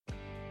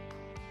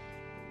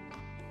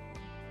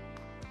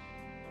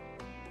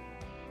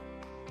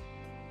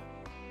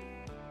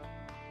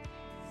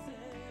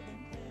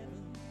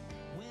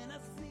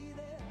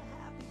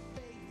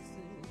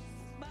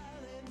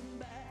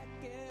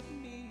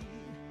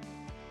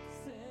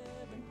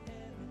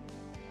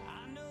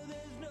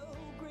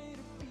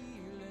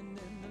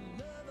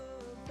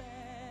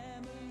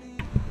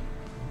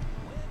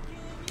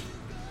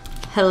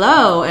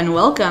Hello and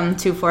welcome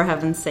to For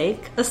Heaven's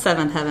Sake, a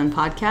Seventh Heaven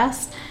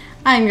podcast.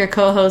 I'm your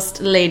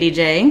co-host, Lady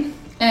J.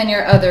 And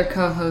your other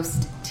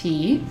co-host,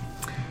 T.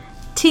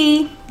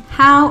 T,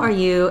 how are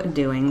you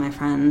doing, my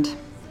friend?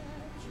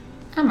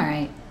 I'm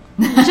alright.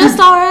 Just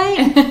alright?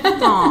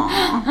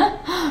 Aww.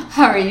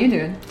 How are you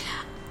doing?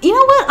 You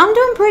know what? I'm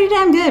doing pretty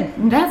damn good.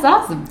 That's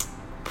awesome.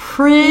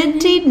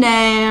 Pretty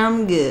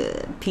damn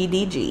good.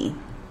 PDG.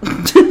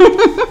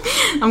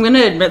 I'm going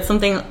to admit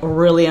something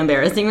really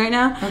embarrassing right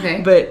now.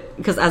 Okay. But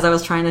because as I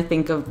was trying to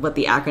think of what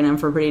the acronym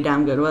for pretty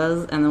damn good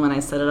was, and then when I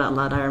said it out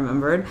loud, I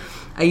remembered.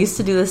 I used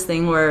to do this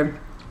thing where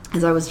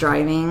as I was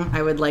driving,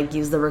 I would like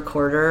use the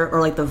recorder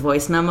or like the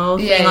voice memo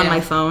thing on my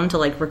phone to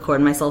like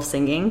record myself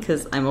singing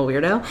because I'm a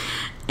weirdo.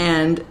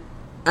 And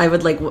I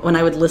would like, when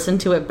I would listen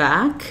to it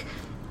back,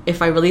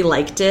 if I really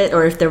liked it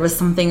or if there was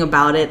something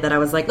about it that I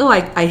was like, oh,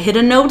 I hit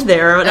a note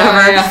there or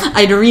whatever,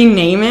 I'd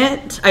rename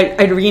it.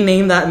 I'd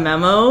rename that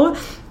memo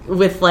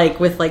with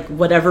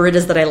whatever it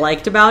is that I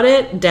liked about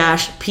it,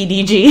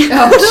 -PDG.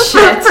 Oh,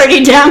 shit.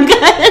 Pretty damn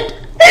good.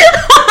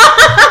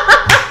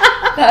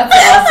 That's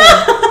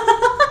awesome.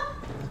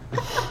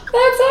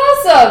 That's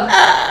awesome.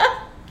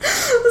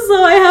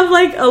 So I have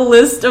like a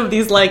list of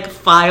these like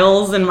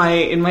files in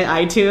my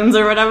iTunes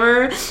or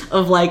whatever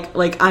of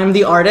like I'm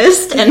the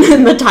artist and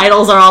then the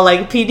titles are all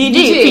like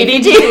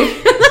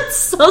PDG. That's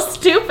so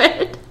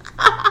stupid.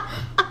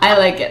 I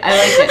like it.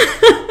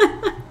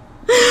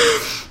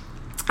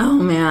 Oh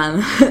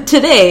man.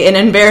 Today in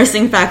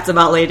embarrassing facts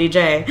about Lady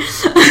J.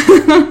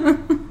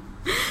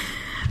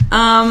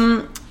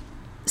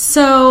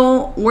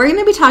 So we're going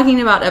to be talking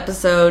about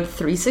episode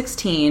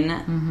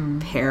 316,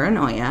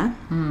 Paranoia.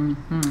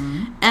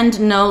 Mm-hmm. And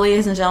no,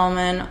 ladies and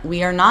gentlemen,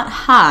 we are not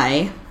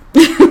high.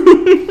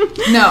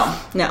 No.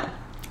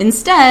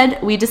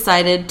 Instead, we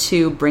decided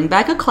to bring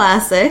back a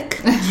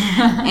classic,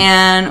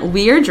 and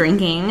we are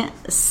drinking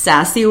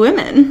Sassy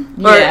Women.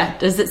 Yeah.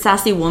 Or is it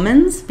Sassy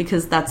Womans?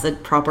 Because that's a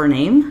proper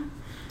name.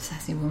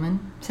 Sassy woman.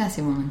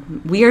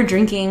 We are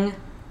drinking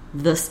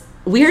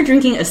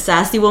a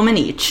sassy woman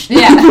each.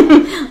 Yeah.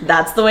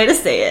 That's the way to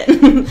say it.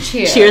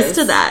 Cheers. Cheers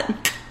to that.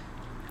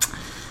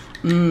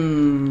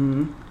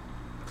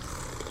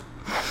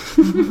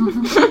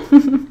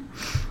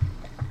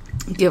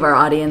 Give our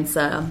audience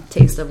a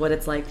taste of what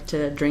it's like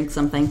to drink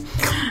something.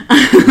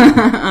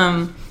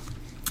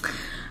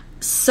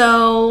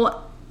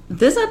 So,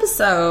 this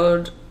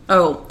episode...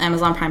 Oh,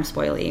 Amazon Prime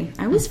spoilie.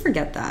 I always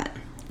forget that.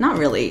 Not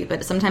really,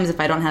 but sometimes if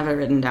I don't have it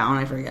written down,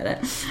 I forget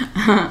it.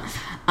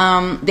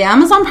 The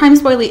Amazon Prime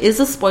spoilie is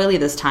a spoilie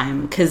this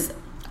time, because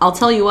I'll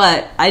tell you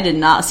what, I did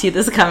not see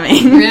this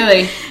coming.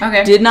 Really?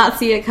 Okay. Did not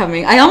see it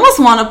coming. I almost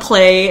want to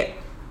play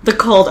the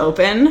cold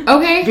open.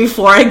 Okay.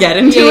 Before I get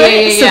into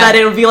it, so that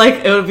it would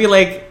be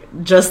like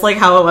just like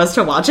how it was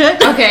to watch it.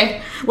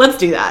 Okay. Let's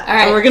do that. All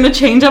right. So we're gonna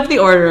change up the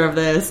order of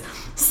this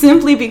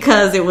simply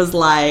because it was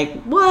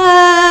like,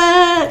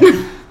 what?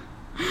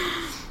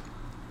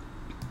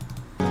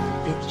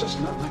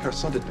 Our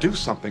son to do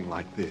something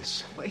like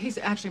this. Well, he's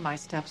actually my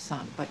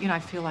stepson, but, I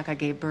feel like I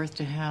gave birth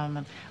to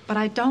him. But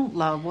I don't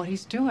love what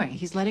he's doing.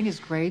 He's letting his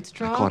grades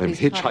drop. I caught him He's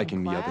hitchhiking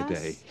cutting the other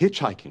class. day.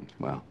 Hitchhiking.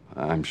 Well,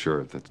 I'm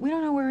sure that... We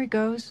don't know where he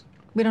goes.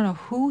 We don't know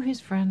who his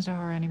friends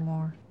are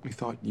anymore. We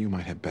thought you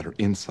might have better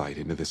insight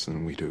into this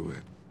than we do.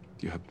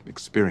 You have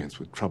experience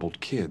with troubled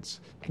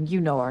kids. And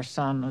you know our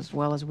son as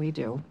well as we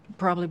do.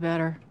 Probably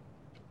better.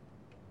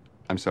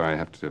 I'm sorry, I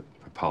have to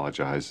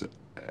apologize.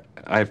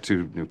 I have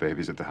 2 new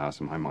babies at the house,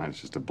 and my mind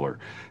is just a blur.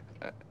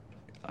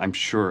 I'm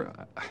sure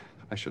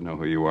I should know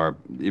who you are,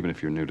 even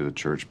if you're new to the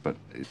church, but...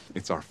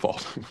 It's our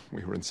fault.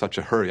 We were in such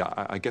a hurry.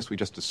 I guess we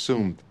just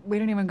assumed... We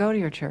don't even go to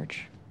your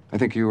church. I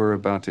think you were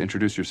about to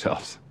introduce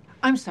yourselves.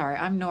 I'm sorry,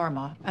 I'm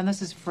Norma, and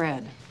this is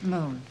Fred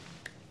Moon.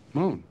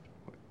 Moon?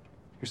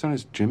 Your son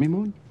is Jimmy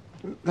Moon?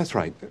 That's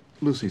right.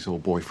 Lucy's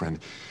old boyfriend.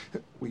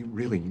 We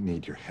really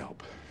need your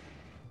help.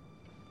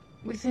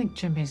 We think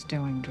Jimmy's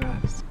doing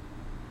drugs.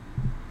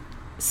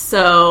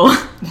 So,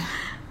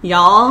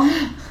 y'all,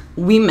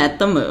 we met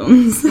the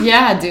Moons.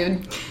 Yeah,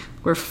 dude.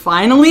 We're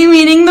finally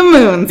meeting the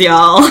Moons,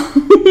 y'all.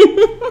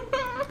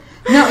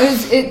 No,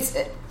 it's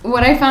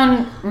what I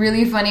found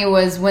really funny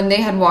was when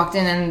they had walked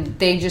in and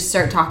they just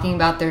start talking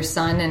about their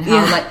son and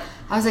how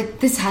I was like,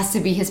 this has to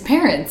be his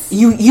parents.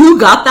 You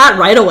got that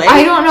right away?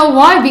 I don't know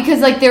why, because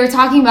like they were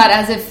talking about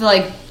as if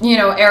like,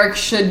 Eric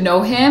should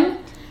know him.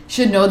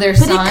 Should know their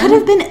son. But it could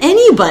have been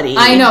anybody.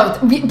 I know.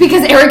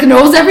 Because Eric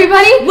knows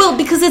everybody? Well,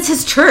 because it's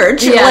his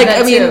church. Yeah, like,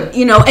 that too.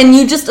 And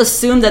you just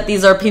assume that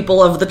these are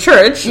people of the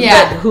church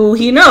who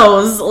he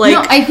knows. Like,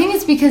 no, I think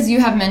it's because you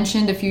have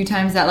mentioned a few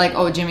times that, like,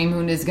 Jimmy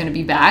Moon is going to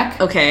be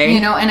back. Okay.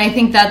 And I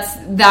think that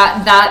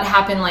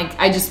happened, like,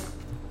 I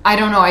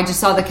don't know, I just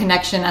saw the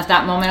connection at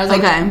that moment. I was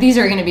like, these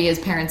are going to be his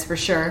parents for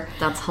sure.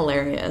 That's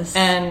hilarious.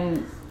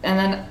 And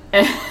then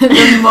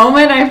the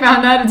moment I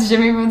found out it's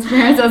Jimmy Moon's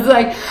parents, I was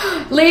like,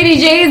 Lady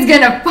J is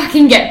gonna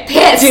fucking get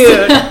pissed.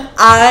 Dude,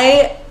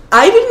 I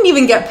didn't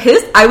even get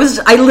pissed.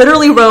 I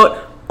literally wrote,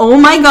 oh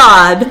my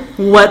god,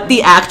 what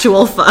the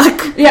actual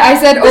fuck? Yeah, I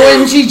said,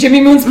 OMG,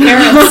 Jimmy Moon's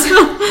parents.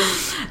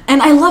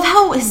 And I love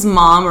how his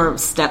mom or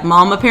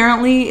stepmom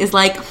apparently is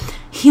like,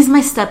 he's my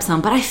stepson,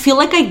 but I feel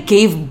like I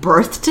gave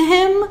birth to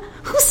him.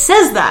 Who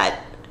says that?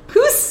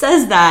 Who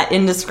says that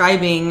in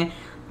describing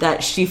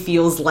that she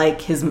feels like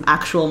his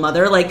actual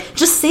mother? Like,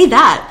 just say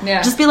that.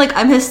 Yeah. Just be like,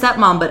 I'm his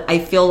stepmom, but I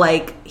feel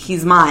like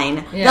he's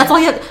mine. Yeah. That's all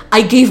you have.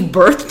 I gave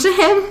birth to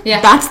him? Yeah.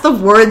 That's the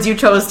words you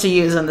chose to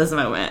use in this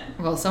moment.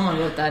 Well, someone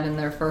wrote that in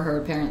there for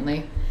her,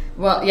 apparently.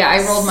 Well, yeah,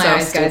 I rolled my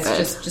eyes, guys,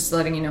 just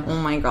letting you know. Oh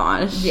my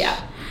gosh. Yeah.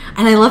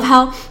 And I love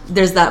how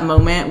there's that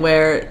moment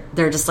where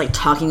they're just like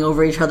talking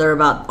over each other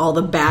about all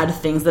the bad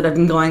things that have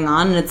been going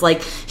on. And it's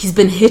like, he's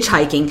been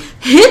hitchhiking.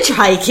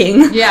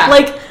 Hitchhiking? Yeah.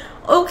 Like,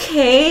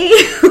 okay.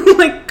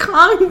 Like,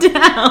 calm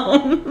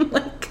down.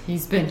 Like,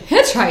 He's been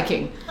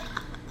hitchhiking.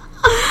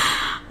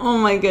 oh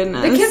my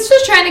goodness. The kid's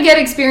just trying to get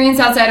experience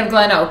outside of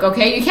Glen Oak,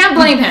 okay? You can't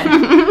blame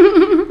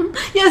him.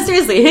 Yeah,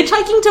 seriously.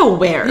 Hitchhiking to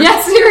where?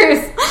 Yeah,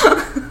 serious.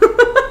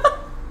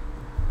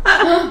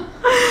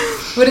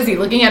 What is he,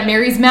 looking at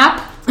Mary's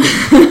map?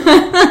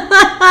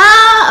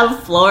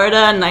 Of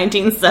Florida in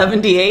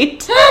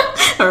 1978.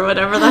 Or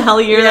whatever the hell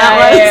year that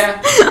was.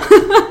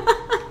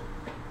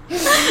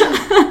 Yeah.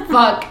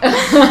 Fuck.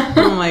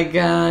 Oh my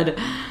god.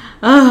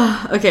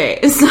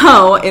 Okay,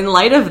 so in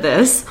light of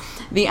this,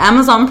 the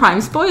Amazon Prime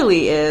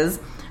spoilie is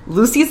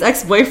Lucy's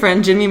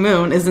ex-boyfriend Jimmy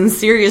Moon is in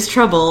serious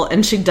trouble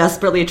and she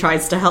desperately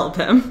tries to help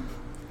him.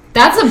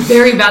 That's a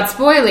very bad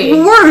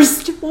spoilie.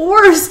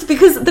 Worst,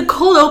 because the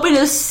cold open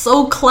is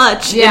so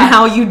clutch in Yeah.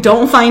 how you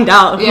don't find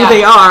out who Yeah.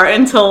 they are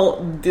until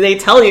they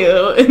tell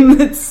you,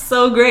 and it's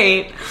so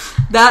great.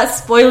 That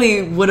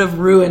spoilie would have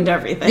ruined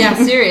everything. Yeah,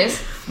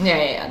 serious.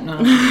 Yeah.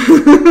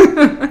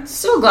 No.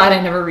 So glad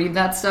I never read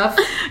that stuff.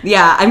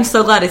 Yeah, I'm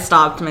so glad I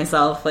stopped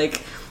myself.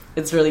 Like,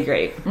 it's really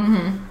great.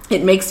 Mm-hmm.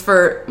 It makes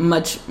for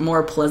much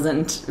more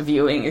pleasant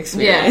viewing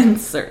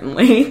experience,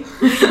 certainly.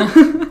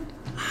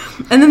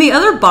 And then the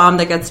other bomb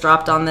that gets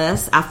dropped on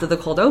this after the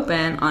cold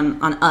open,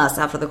 on us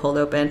after the cold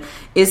open,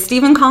 is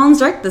Stephen Collins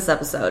direct this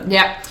episode.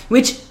 Yeah.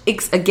 Which,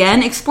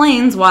 again,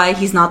 explains why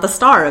he's not the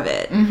star of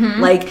it.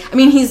 Mm-hmm. Like, I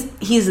mean,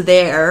 he's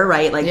there,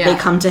 right? Like, they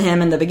come to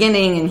him in the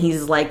beginning, and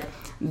he's, like,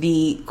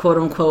 the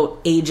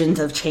quote-unquote agent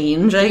of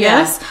change, I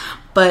guess.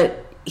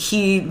 But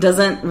he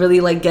doesn't really,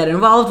 like, get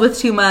involved with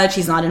too much.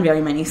 He's not in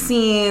very many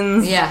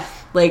scenes. Yeah.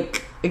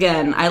 Like,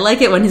 again, I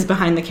like it when he's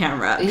behind the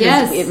camera.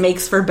 Yes. It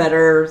makes for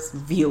better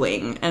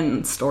viewing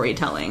and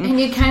storytelling. And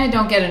you kind of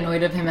don't get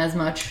annoyed of him as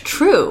much.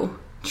 True.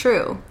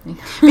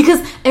 Because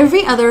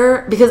any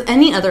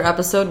other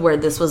episode where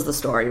this was the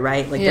story,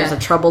 right? Like, there's a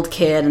troubled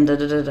kid and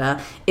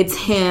da-da-da-da. It's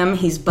him,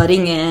 he's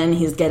butting in,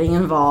 he's getting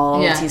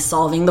involved, he's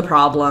solving the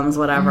problems,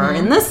 whatever.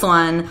 In this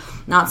one,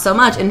 not so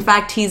much. In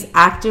fact, he's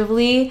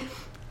actively,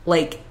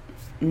 like,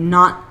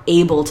 not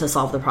able to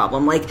solve the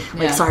problem. Like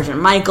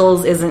Sergeant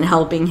Michaels isn't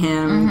helping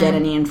him get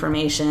any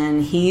information.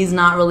 He's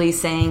not really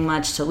saying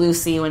much to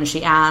Lucy when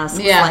she asks.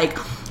 Like,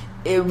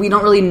 we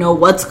don't really know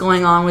what's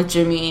going on with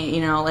Jimmy,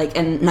 you know, like,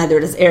 and neither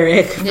does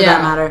Eric, for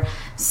that matter.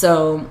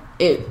 So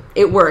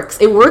it works.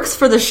 It works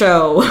for the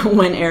show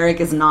when Eric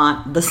is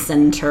not the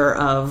center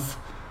of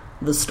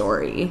the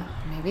story.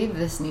 Maybe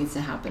this needs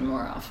to happen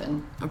more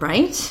often.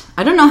 Right?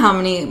 I don't know how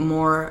many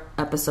more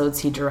episodes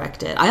he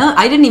directed.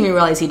 I didn't even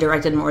realize he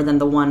directed more than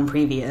the one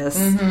previous.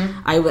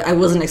 I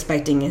wasn't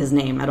expecting his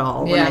name at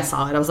all when I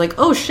saw it. I was like,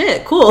 oh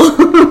shit, cool.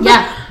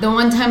 Yeah, the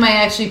one time I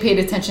actually paid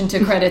attention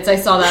to credits, I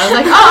saw that. I was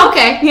like, oh,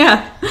 okay.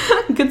 Yeah,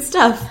 good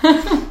stuff.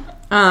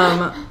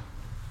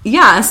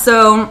 Yeah,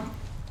 so,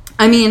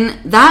 I mean,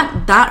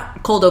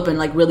 that cold open,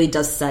 like, really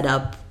does set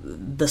up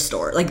the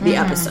story, like, the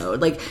episode.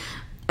 Like,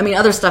 I mean,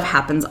 other stuff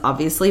happens,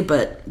 obviously,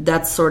 but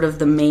that's sort of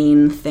the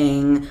main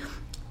thing.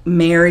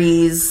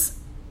 Mary's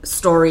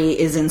story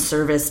is in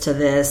service to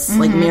this.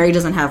 Like, Mary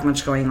doesn't have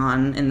much going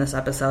on in this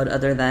episode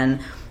other than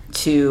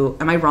to...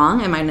 Am I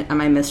wrong? Am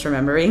I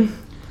misremembering?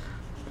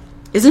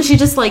 Isn't she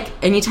just, like,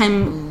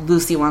 anytime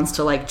Lucy wants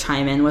to, like,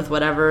 chime in with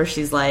whatever,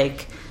 she's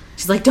like,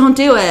 don't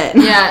do it.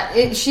 Yeah,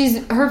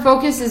 her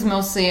focus is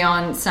mostly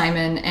on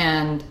Simon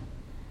and...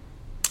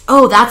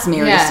 Oh, that's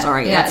Mary's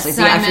story. Yeah,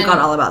 I forgot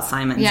all about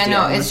Simon's. Yeah,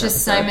 no, it's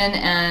just Simon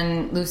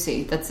and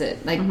Lucy. That's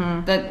it. Like,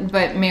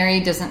 but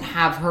Mary doesn't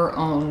have her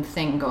own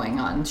thing going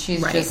on.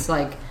 She's just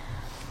like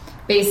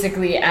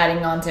basically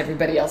adding on to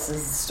everybody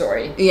else's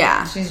story.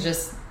 Yeah, she's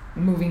just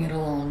moving it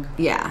along.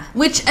 Yeah,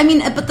 which I mean,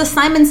 but the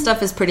Simon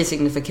stuff is pretty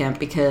significant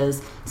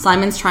because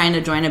Simon's trying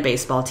to join a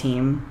baseball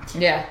team.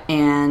 Yeah,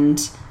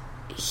 and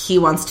he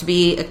wants to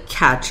be a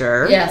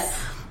catcher. Yes.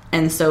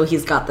 And so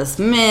he's got this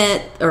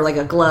mitt, or like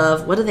a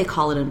glove. What do they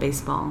call it in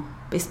baseball?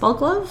 Baseball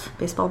glove?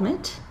 Baseball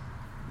mitt?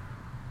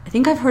 I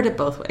think I've heard it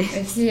both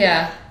ways.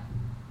 Yeah.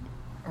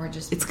 Or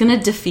just... It's going to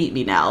defeat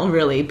me now,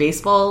 really.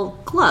 Baseball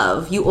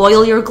glove. You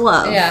oil your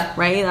glove. Yeah.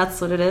 Right?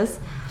 That's what it is.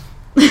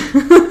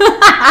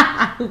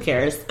 Who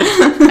cares?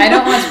 I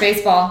don't watch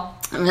baseball.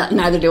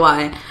 Neither do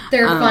I.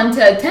 They're fun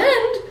to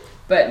attend,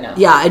 but no.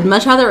 Yeah, I'd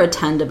much rather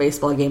attend a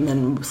baseball game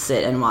than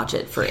sit and watch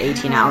it for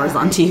 18 hours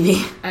on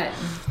TV.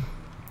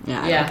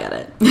 I don't get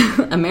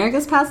it.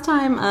 America's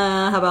pastime,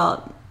 how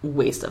about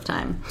waste of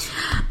time?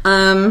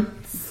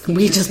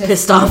 We just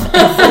pissed off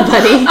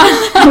everybody.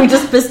 We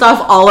just pissed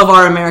off all of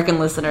our American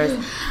listeners.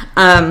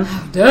 How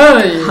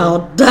dare you? How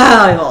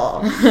dare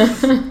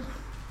you?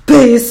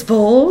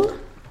 Baseball.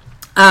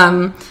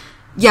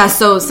 Yeah,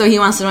 so he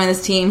wants to join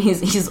this team.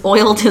 He's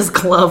oiled his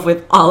glove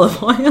with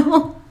olive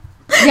oil.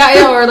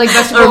 Yeah, or like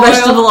vegetable oil.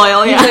 Vegetable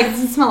oil, yeah. He's like,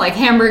 does it smell like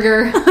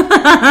hamburger?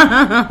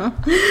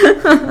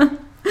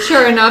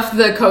 Sure enough,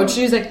 the coach,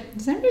 she's like,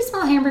 does anybody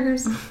smell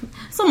hamburgers?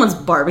 Someone's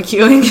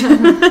barbecuing.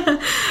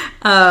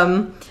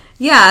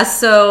 Yeah,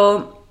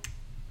 so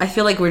I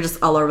feel like we're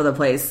just all over the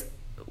place.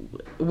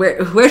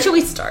 Where should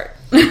we start?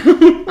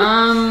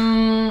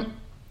 I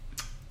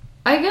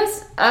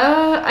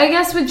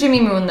guess with Jimmy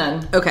Moon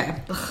then. Okay,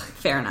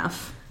 fair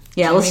enough.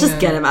 Yeah, let's just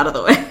get him out of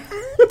the way.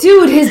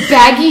 Dude, his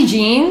baggy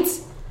jeans.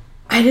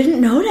 I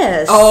didn't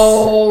notice.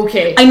 Oh,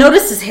 okay. I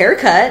noticed his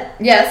haircut.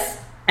 Yes.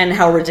 And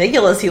how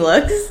ridiculous he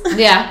looks.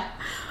 Yeah.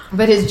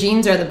 But his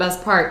jeans are the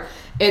best part.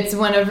 It's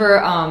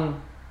whenever,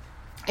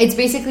 it's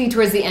basically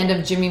towards the end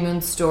of Jimmy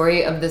Moon's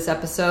story of this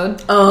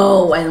episode.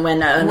 Oh, and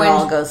when it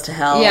all goes to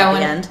hell at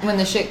the end. When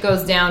the shit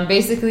goes down.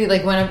 Basically,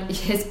 like,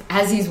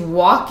 as he's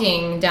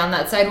walking down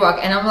that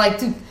sidewalk, and I'm like,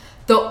 dude,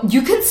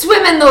 you could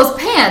swim in those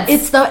pants.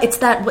 It's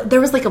that there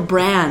was like a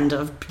brand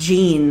of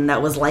jean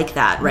that was like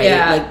that, right?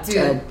 Yeah, like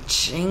dude.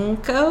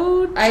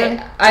 Chinko?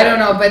 I don't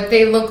know, but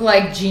they look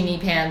like genie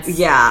pants.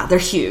 Yeah, they're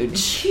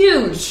huge.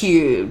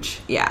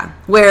 Huge. Yeah.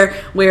 Where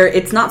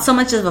it's not so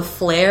much of a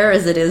flare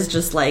as it is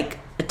just like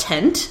a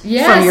tent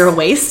from your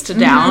waist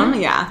down.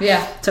 Mm-hmm.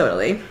 Yeah.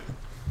 Totally.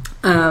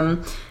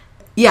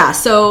 Yeah,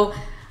 so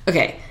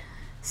okay.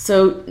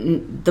 So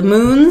the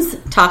Moons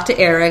talk to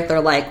Eric.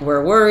 They're like,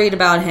 we're worried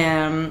about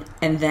him.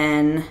 And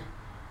then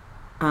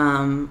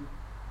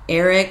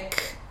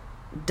Eric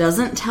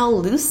doesn't tell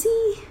Lucy?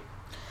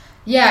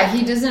 Yeah,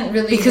 he doesn't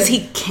really... Because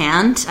he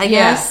can't, I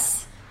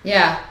guess.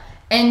 Yeah.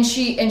 And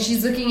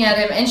she's looking at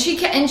him. And she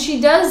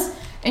does...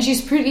 And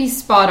she's pretty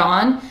spot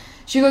on.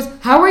 She goes,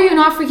 how are you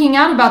not freaking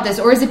out about this?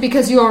 Or is it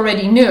because you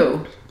already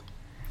knew?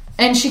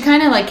 And she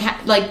kind of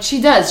like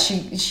she does.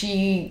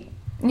 She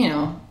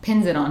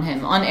pins it on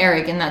him, on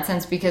Eric in that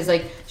sense, because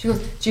like she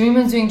goes, Jimmy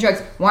Moon's doing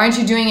drugs. Why aren't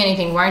you doing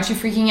anything? Why aren't you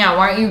freaking out?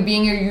 Why aren't you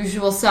being your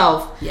usual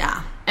self?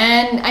 Yeah.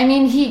 And I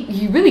mean,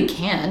 he really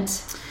can't.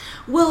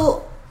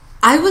 Well,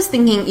 I was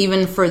thinking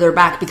even further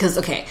back because,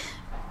 okay,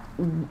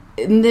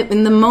 in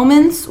the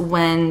moments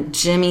when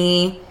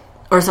when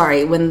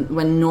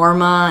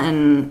Norma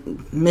and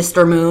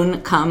Mr.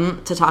 Moon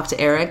come to talk to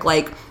Eric,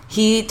 like,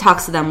 he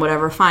talks to them,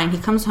 whatever, fine. He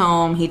comes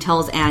home, he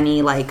tells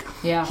Annie, like,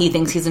 he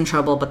thinks he's in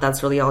trouble, but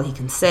that's really all he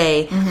can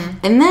say. Mm-hmm.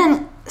 And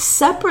then,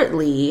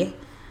 separately,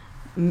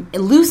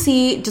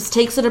 Lucy just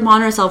takes it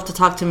upon herself to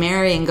talk to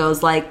Mary and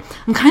goes, like,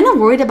 I'm kind of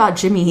worried about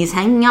Jimmy. He's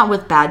hanging out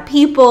with bad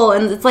people.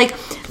 And it's like,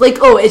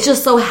 oh, it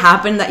just so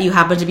happened that you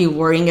happen to be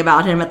worrying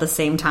about him at the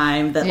same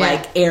time that,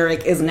 like,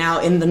 Eric is now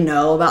in the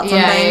know about something.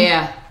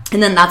 Yeah.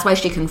 And then that's why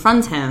she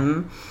confronts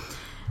him.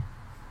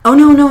 Oh,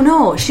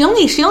 no. She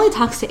only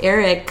talks to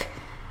Eric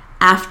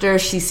after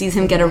she sees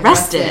him get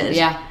arrested.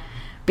 Yeah.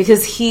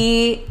 Because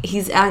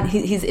he's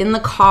in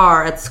the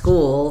car at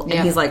school and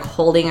he's like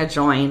holding a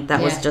joint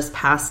that was just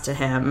passed to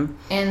him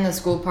in the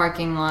school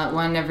parking lot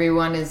when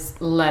everyone is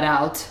let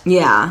out.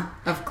 Yeah.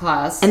 Of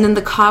class. And then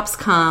the cops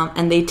come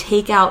and they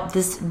take out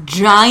this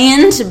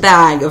giant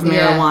bag of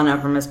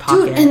marijuana from his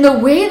pocket. Dude, and the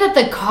way that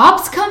the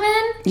cops come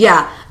in?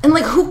 Yeah. And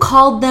like, who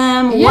called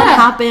them? What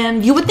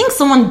happened? You would think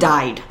someone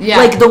died. Yeah.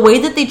 Like, the way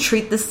that they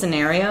treat this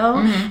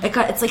scenario,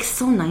 it's like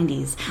so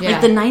 90s. Yeah.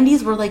 Like, the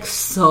 90s were like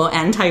so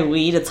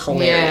anti-weed. It's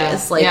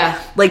hilarious.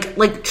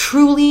 Like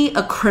truly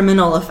a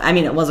criminal. I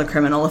mean, it was a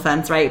criminal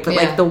offense, right? But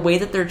like the way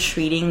that they're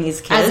treating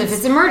these kids, as if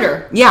it's a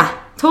murder. Yeah,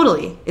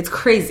 totally. It's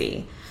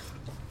crazy.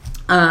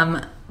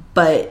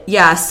 But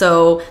yeah,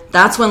 so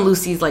that's when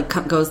Lucy's like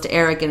goes to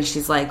Eric and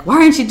she's like, why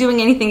aren't you doing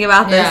anything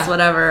about this? Yeah.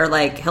 Whatever.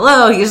 Like,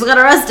 hello, you just got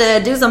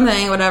arrested. Do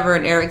something, whatever.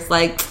 And Eric's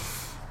like,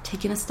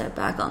 taking a step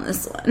back on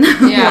this one.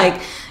 Yeah.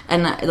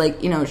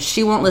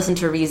 She won't listen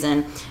to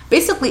reason.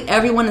 Basically,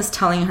 everyone is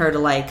telling her to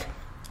like,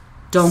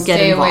 don't get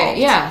involved. Away.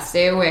 Yeah,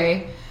 stay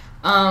away.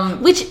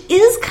 Which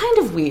is kind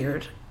of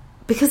weird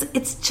because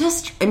it's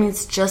just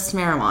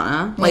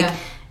marijuana.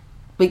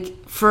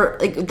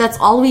 That's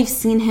all we've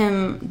seen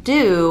him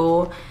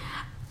do.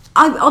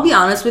 I'll be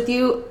honest with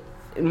you,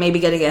 maybe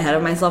getting ahead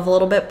of myself a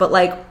little bit, but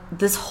like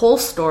this whole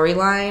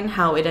storyline,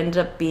 how it ended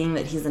up being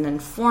that he's an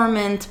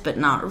informant, but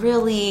not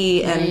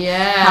really, and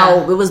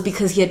how it was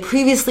because he had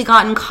previously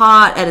gotten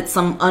caught at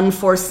some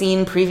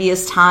unforeseen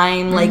previous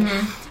time, like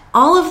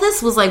all of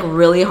this was like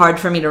really hard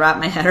for me to wrap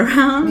my head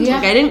around. Yeah.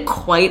 Like, I didn't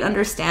quite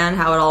understand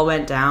how it all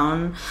went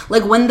down.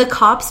 Like, when the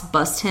cops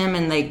bust him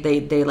and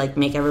they like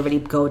make everybody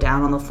go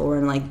down on the floor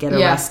and like get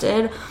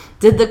arrested,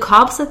 did the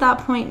cops at that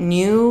point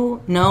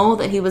know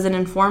that he was an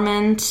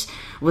informant?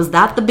 Was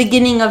that the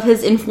beginning of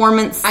his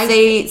informant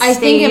stage? I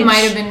think it might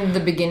have been the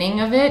beginning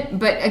of it.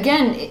 But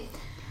again,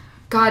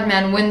 God,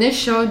 man, when this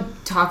show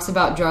talks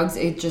about drugs,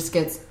 it just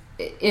gets...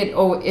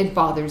 It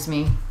bothers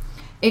me.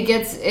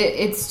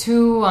 It's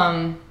too...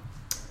 how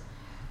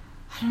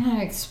don't know how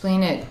to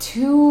explain it,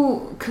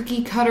 too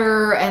cookie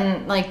cutter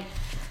and like,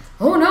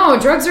 oh no,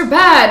 drugs are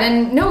bad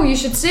and no, you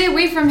should stay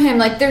away from him.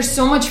 Like there's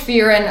so much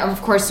fear and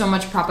of course so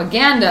much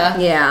propaganda.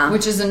 Yeah.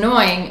 Which is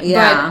annoying.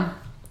 Yeah.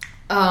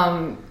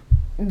 But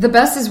the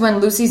best is when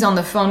Lucy's on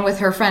the phone with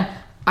her friend.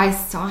 I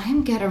saw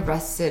him get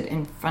arrested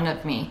in front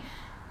of me.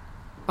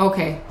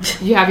 Okay,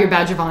 you have your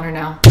badge of honor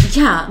now.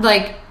 Yeah.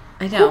 Like,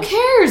 I know. Who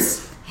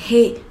cares?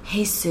 Hey,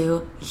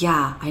 Sue.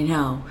 Yeah, I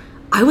know.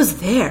 I was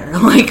there.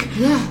 Like,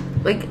 yeah.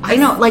 Like, I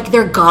know. Like,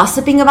 they're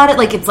gossiping about it.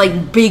 Like, it's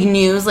like big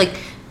news. Like,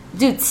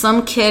 dude,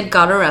 some kid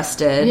got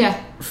arrested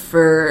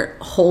for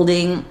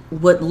holding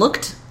what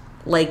looked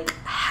like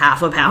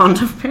half a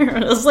pound of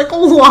marijuana. It was like a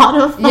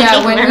lot of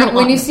marijuana.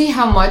 When you see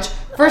how much,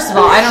 first of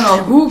all, I don't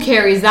know who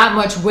carries that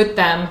much with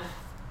them.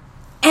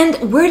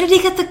 And where did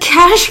he get the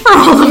cash for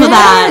all of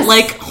that?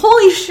 Like,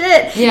 holy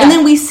shit. Yeah. And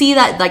then we see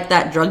that, like,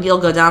 that drug deal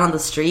go down on the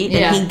street,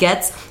 and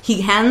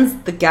he hands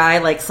the guy,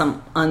 like,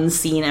 some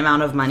unseen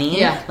amount of money.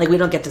 Yeah. Like, we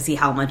don't get to see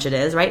how much it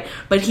is, right?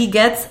 But he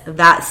gets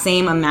that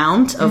same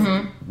amount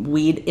of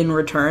weed in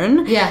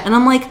return. Yeah. And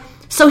I'm like,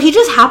 so he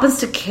just happens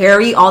to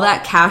carry all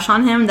that cash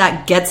on him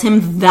that gets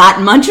him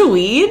that much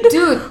weed?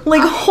 Dude.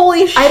 Like,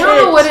 holy shit. I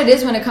don't know what it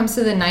is when it comes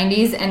to the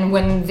 90s and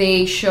when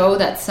they show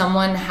that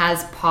someone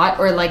has pot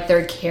or, like,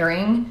 they're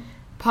carrying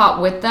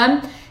pot with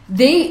them.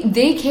 They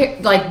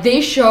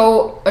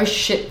show a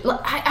shit.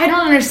 I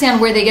don't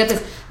understand where they get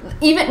this.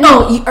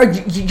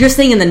 You're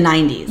saying in the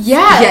 90s.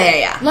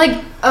 Yeah.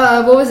 Like,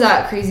 what was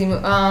that crazy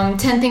movie? 10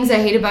 Things I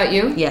Hate About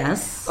You?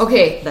 Yes.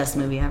 Okay. Best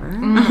movie ever.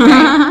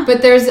 Okay.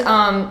 But there's,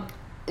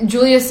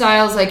 Julia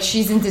Stiles, like,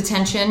 she's in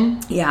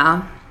detention.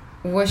 Yeah.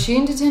 Was she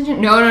in detention?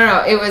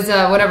 No. It was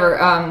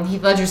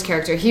Heath Ledger's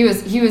character. He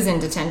was in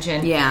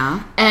detention.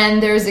 Yeah.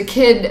 And there's a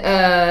kid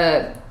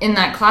in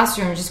that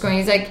classroom just going.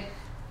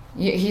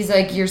 He's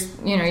like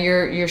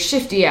you're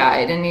shifty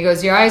eyed, and he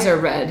goes, your eyes are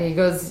red.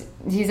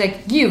 He's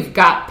like, you've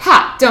got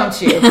pot,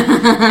 don't you? and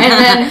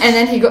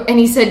then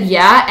he said,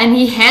 yeah, and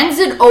he hands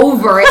it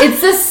over.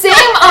 It's the same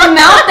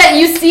amount that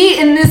you see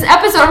in this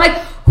episode. I'm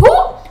like,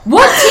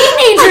 what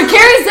teenager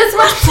carries this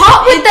much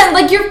pot with them?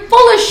 Like, you're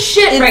full of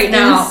shit right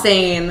now. It's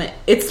insane.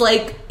 It's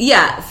like,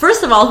 yeah,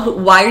 first of all,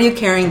 why are you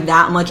carrying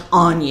that much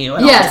on you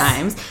at all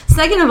times?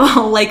 Second of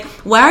all, like,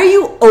 why are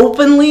you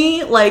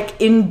openly,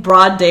 like, in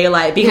broad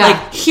daylight being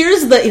like,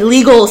 here's the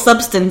illegal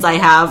substance I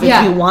have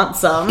if you want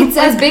some? It's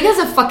as big as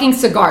a fucking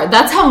cigar.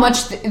 That's how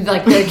much,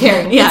 they're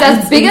carrying. It's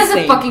as big as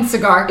a fucking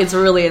cigar. It's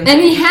really insane.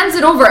 And he hands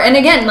it over. And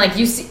again, like,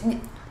 you see...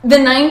 The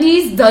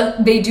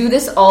 90s, they do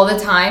this all the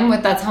time.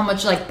 That's how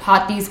much, like,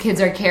 pot these kids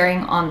are carrying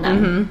on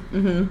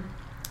them.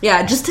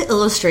 Yeah, just to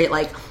illustrate,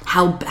 like,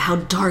 how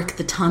dark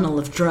the tunnel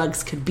of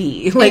drugs could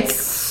be. Like,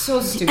 it's so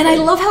stupid. And I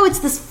love how it's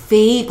this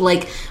vague,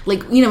 like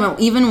you know,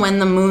 even when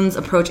the Moons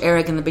approach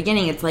Eric in the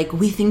beginning, it's like,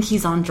 we think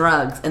he's on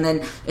drugs. And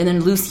then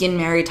Lucy and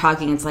Mary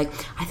talking, it's like,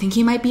 I think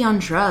he might be on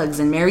drugs.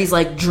 And Mary's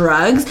like,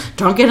 drugs?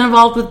 Don't get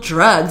involved with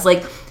drugs.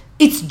 Like,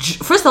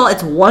 first of all,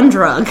 it's one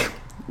drug.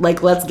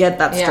 Like, let's get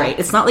that straight.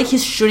 It's not like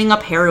he's shooting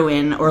up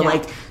heroin or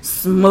like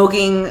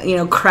smoking, you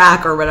know,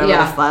 crack or whatever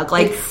the fuck.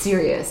 Like, it's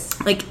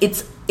serious. Like,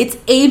 it's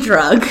a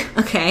drug,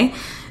 okay?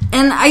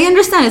 And I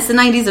understand it's the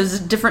 90s. There's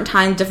a different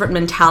time, different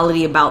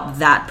mentality about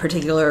that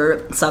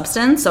particular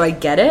substance, so I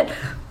get it.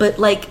 But,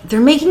 like,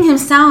 they're making him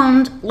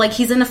sound like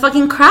he's in a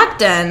fucking crack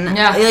den.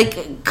 Yeah.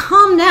 Like,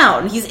 calm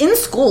down. He's in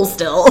school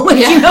still. Like,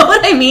 you know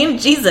what I mean?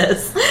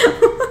 Jesus.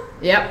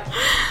 Yep.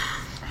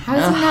 How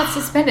is he not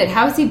suspended?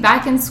 How is he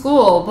back in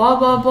school? Blah,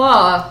 blah,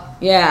 blah.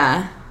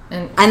 Yeah.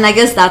 And I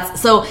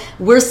guess so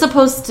we're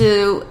supposed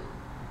to,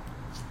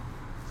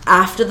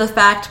 after the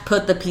fact,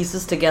 put the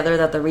pieces together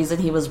that the reason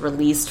he was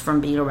released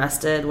from being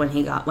arrested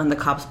when the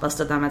cops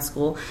busted them at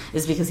school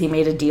is because he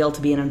made a deal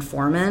to be an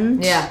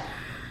informant. Yeah.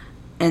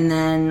 And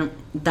then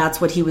that's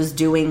what he was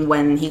doing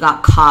when he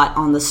got caught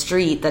on the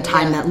street the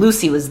time that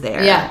Lucy was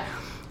there. Yeah.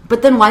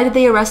 But then why did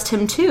they arrest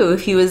him too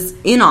if he was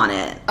in on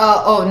it?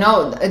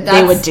 No.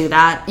 They would do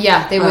that?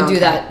 Yeah, they would do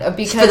that.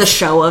 Because for the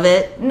show of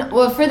it? No,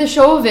 well, for the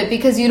show of it,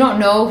 because you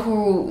don't know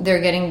who they're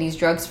getting these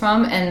drugs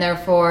from, and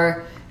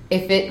therefore,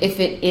 if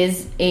it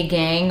is a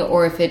gang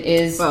or if it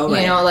is,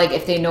 you know, like,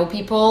 if they know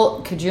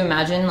people, could you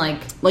imagine,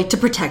 like to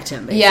protect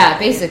him, basically. Yeah,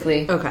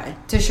 basically. Okay.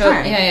 To show,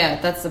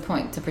 that's the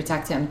point, to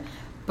protect him.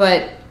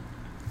 But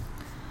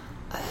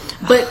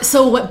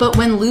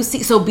when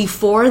Lucy, so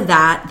before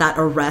that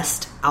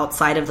arrest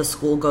outside of the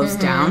school goes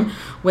down,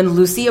 when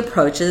Lucy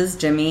approaches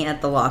Jimmy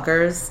at the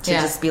lockers to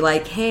just be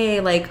like, hey,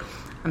 like,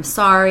 I'm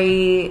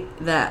sorry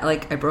that,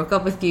 like, I broke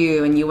up with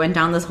you and you went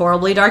down this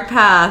horribly dark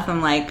path.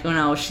 I'm like, you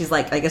know, she's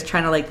like, I guess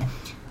trying to, like,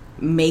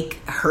 make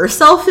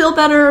herself feel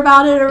better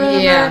about it or whatever.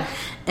 Yeah.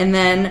 And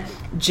then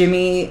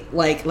Jimmy,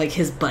 like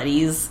his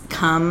buddies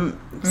come.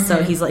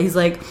 So he's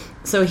like,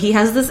 so he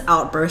has this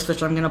outburst,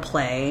 which I'm going to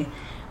play.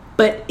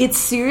 But it's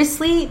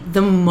seriously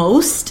the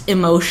most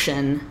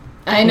emotion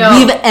I know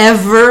we've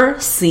ever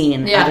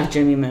seen out of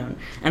Jimmy Moon.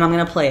 And I'm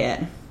going to play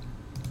it.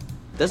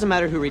 Doesn't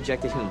matter who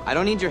rejected whom. I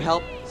don't need your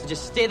help, so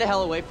just stay the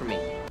hell away from me.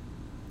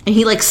 And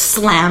he, like,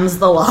 slams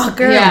the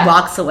locker and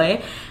walks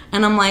away.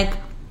 And I'm like,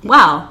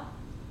 wow,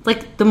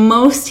 like the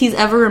most he's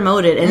ever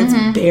emoted, and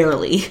it's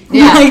barely.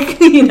 Yeah. Like,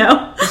 you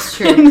know? It's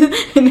true.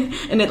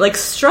 And it like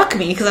struck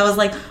me because I was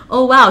like,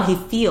 oh wow, he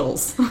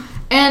feels.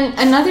 And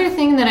another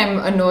thing that I'm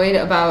annoyed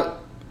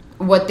about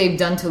what they've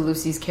done to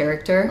Lucy's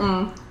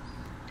character.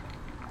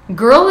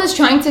 Girl is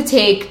trying to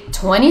take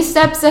 20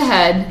 steps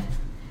ahead,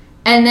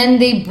 and then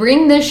they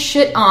bring this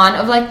shit on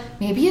of like,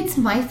 maybe it's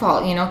my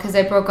fault, you know, because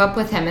I broke up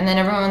with him. And then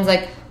everyone's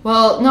like,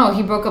 well, no,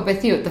 he broke up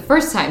with you the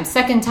first time.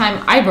 Second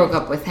time, I broke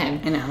up with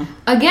him. I know.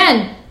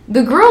 Again,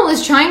 the girl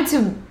is trying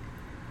to,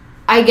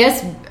 I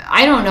guess,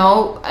 I don't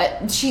know,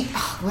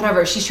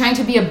 she's trying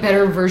to be a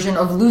better version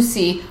of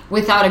Lucy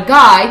without a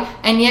guy,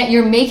 and yet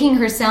you're making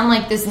her sound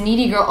like this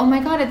needy girl. Oh my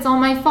god, it's all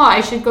my fault.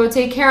 I should go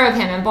take care of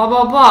him and blah,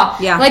 blah, blah.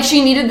 Yeah. Like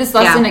she needed this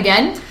lesson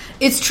again.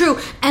 It's true.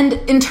 And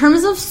in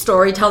terms of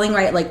storytelling,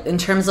 right, like in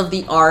terms of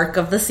the arc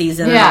of the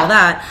season and all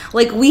that,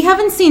 like we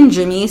haven't seen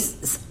Jimmy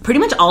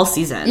pretty much all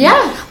season.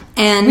 Yeah.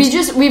 And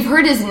we've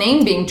heard his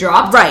name being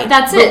dropped. Right.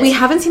 That's it. But we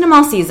haven't seen him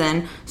all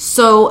season.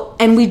 So,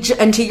 and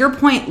to your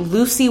point,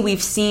 Lucy,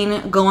 we've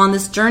seen go on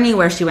this journey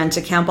where she went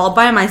to camp all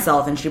by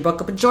myself and she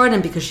broke up with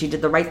Jordan because she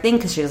did the right thing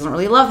because she doesn't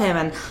really love him.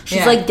 And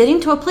she's like getting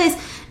to a place.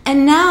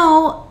 And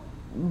now,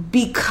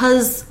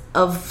 because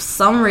of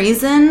some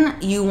reason,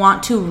 you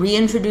want to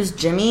reintroduce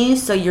Jimmy,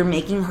 so you're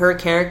making her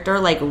character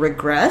like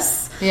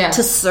regress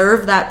to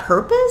serve that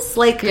purpose.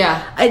 Like,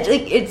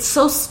 it's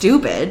so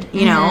stupid,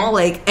 you know.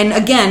 Like, and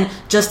again,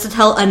 just to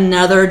tell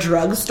another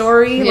drug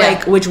story,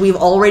 like which we've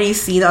already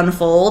seen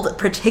unfold,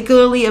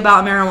 particularly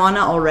about marijuana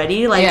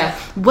already. Like,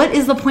 what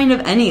is the point of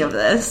any of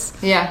this?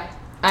 Yeah,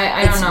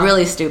 I don't know. It's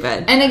really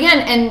stupid. And again,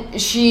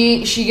 and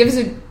she gives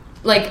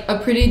a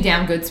pretty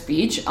damn good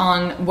speech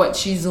on what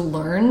she's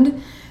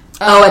learned.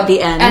 At the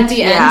end. At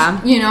the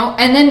end, you know,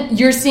 and then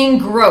you're seeing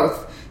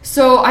growth.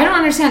 So I don't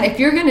understand, if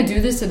you're going to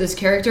do this to this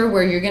character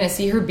where you're going to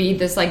see her be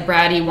this like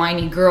bratty,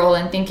 whiny girl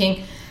and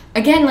thinking,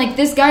 again, like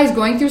this guy's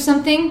going through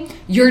something,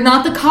 you're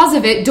not the cause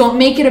of it, don't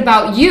make it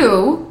about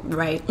you.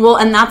 Right. Well,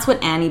 and that's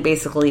what Annie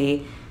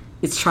basically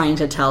is trying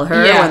to tell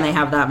her when they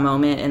have that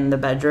moment in the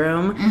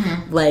bedroom,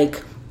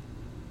 like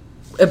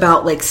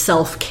about like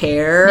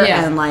self-care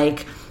and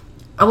like,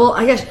 well,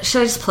 I guess,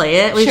 should I just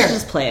play it? We should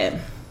just play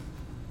it.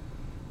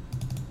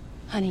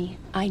 Honey,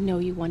 I know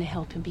you want to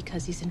help him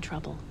because he's in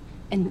trouble.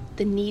 And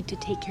the need to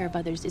take care of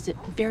others is a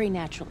very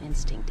natural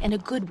instinct, and a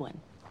good one.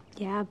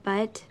 Yeah,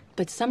 but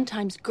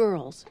sometimes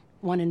girls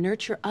want to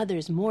nurture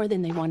others more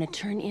than they want to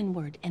turn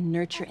inward and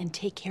nurture and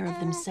take care of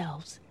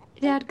themselves.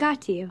 Dad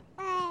got to you.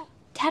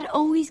 Dad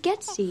always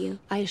gets to you.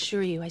 I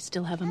assure you, I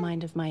still have a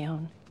mind of my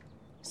own.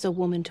 So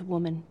woman to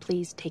woman,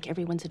 please take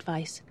everyone's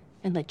advice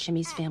and let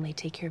Jimmy's family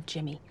take care of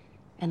Jimmy.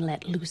 And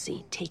let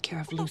Lucy take care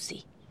of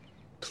Lucy.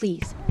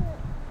 Please.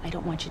 I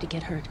don't want you to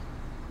get hurt.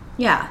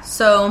 Yeah,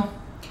 so,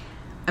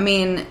 I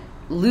mean,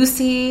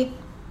 Lucy,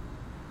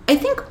 I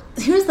think,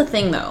 here's the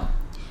thing, though.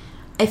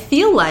 I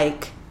feel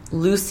like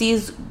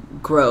Lucy's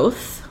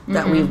growth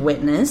that we've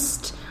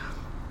witnessed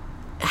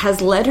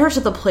has led her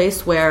to the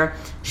place where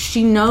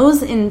she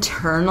knows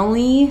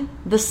internally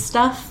the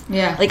stuff.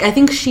 Yeah. Like, I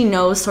think she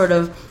knows sort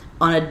of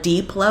on a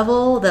deep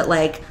level that,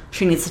 like,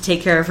 she needs to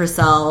take care of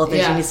herself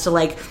and she needs to,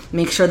 like,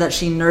 make sure that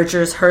she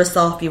nurtures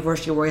herself before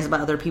she worries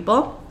about other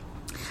people.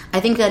 I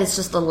think that it's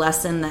just a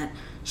lesson that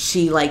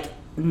she, like,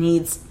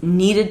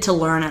 needed to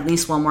learn at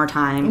least one more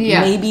time.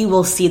 Yeah. Maybe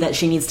we'll see that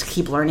she needs to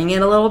keep learning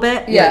it a little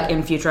bit like,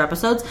 in future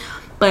episodes.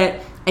 But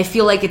I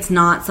feel like it's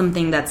not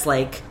something that's,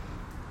 like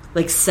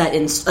set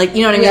in... Like,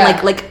 you know what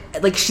I mean?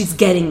 Like she's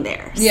getting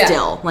there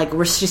still. Like,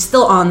 she's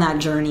still on that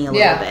journey a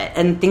little bit.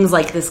 And things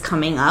like this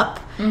coming up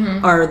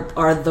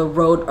are the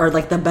road... Or,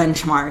 like, the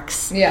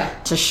benchmarks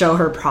to show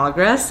her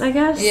progress, I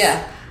guess.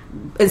 Yeah.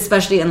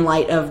 Especially in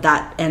light of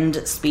that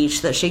end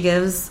speech that she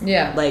gives,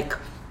 like,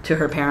 to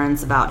her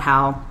parents about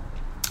how,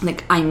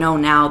 like, I know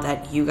now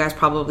that you guys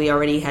probably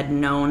already had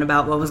known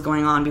about what was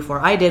going on before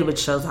I did, which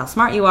shows how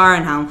smart you are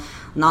and how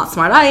not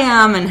smart I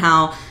am and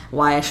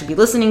why I should be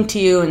listening to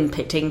you and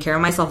taking care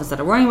of myself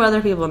instead of worrying about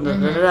other people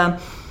and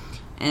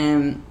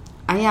And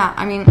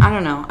I mean, I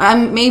don't know.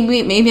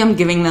 Maybe I'm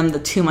giving them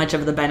too much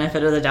of the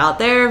benefit of the doubt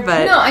there,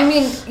 but no, I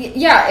mean,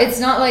 it's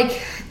not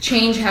like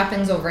change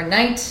happens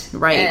overnight,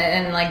 right?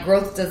 And like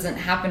growth doesn't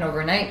happen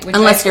overnight,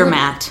 unless you're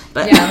Matt.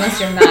 But unless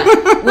you're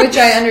Matt, which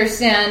I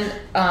understand.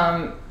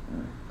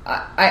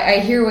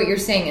 I hear what you're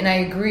saying, and I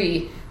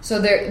agree. So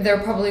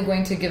they're probably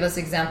going to give us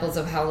examples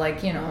of how,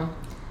 like, you know,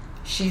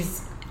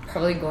 she's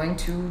probably going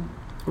to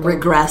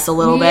regress a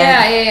little bit.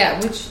 Yeah.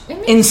 Which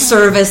in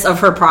service of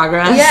her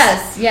progress.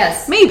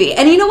 Yes. Maybe.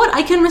 And you know what?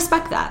 I can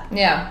respect that.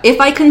 Yeah. If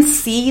I can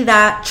see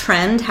that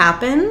trend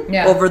happen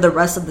over the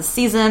rest of the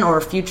season or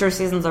future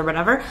seasons or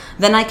whatever,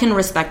 then I can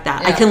respect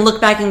that. I can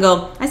look back and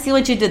go, I see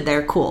what you did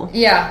there. Cool.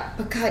 Yeah.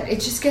 But God, it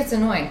just gets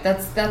annoying.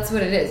 That's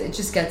what it is. It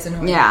just gets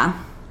annoying. Yeah.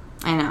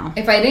 I know.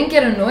 If I didn't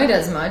get annoyed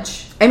as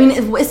much... I mean,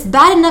 it's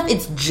bad enough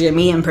it's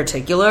Jimmy in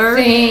particular.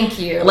 Thank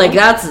you. Like,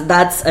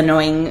 that's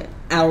annoying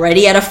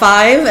already at a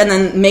 5, and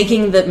then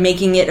making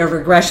it a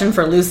regression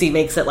for Lucy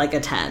makes it like a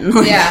 10.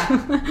 Yeah.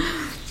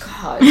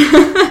 God.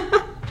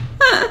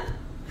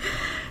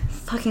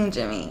 Fucking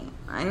Jimmy.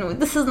 I know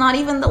this is not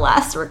even the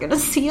last we're gonna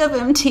see of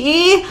him,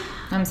 T.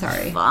 I'm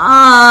sorry.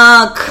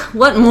 Fuck.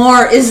 What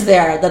more is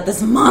there that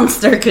this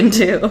monster can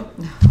do?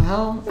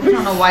 Well, I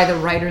don't know why the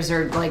writers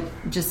are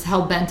like just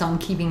hell bent on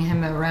keeping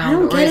him around. I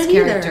don't get his it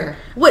character. either.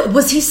 What,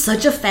 was he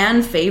such a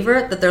fan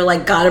favorite that they're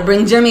like, gotta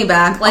bring Jimmy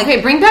back? Like, okay,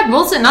 bring back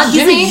Wilson, not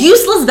Jimmy. He's a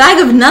useless bag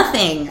of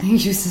nothing. A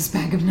useless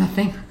bag of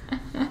nothing.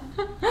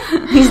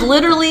 He's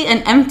literally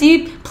an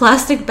empty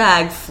plastic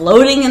bag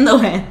floating in the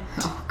wind.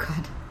 Oh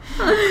god.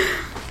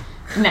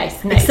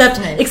 Nice.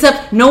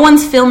 Except no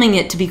one's filming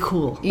it to be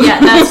cool. Yeah,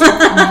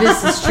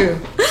 this is true.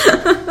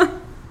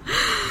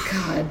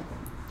 God.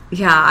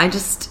 Yeah, I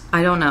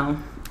don't know.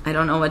 I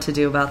don't know what to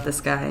do about this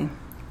guy.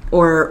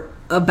 Or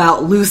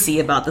about Lucy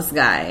about this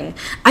guy.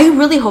 I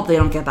really hope they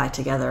don't get back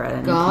together at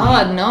any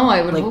point. No,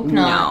 I would hope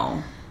not.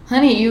 No.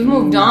 Honey, you've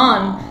moved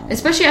on.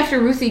 Especially after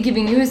Ruthie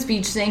giving you a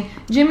speech saying,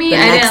 Jimmy,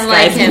 I didn't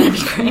like him.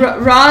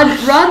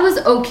 Rod was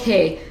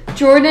okay.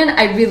 Jordan,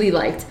 I really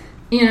liked.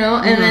 You know,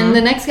 and then the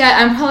next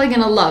guy I'm probably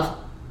going to love.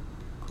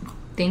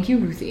 Thank you,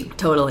 Ruthie.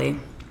 Totally.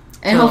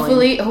 And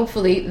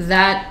hopefully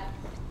that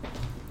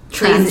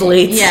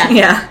translates.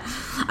 Yeah.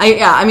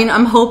 I mean,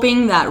 I'm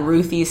hoping that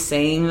Ruthie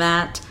saying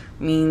that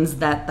means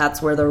that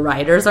that's where the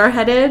writers are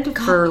headed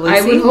for Lucy.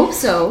 I would hope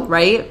so.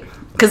 Right?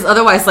 Because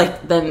otherwise,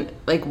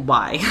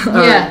 why?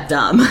 Or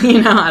dumb.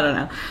 You know, I don't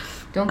know.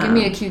 Don't give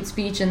me a cute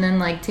speech and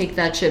then, take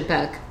that shit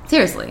back.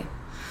 Seriously.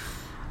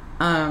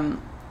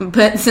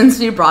 But since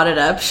we brought it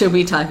up, should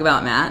we talk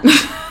about Matt?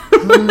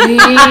 Please.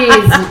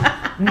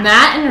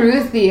 Matt and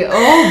Ruthie.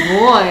 Oh,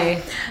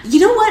 boy. You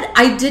know what?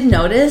 I did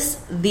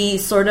notice the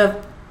sort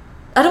of,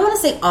 I don't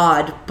want to say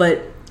odd,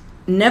 but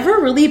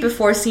never really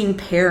before seen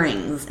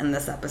pairings in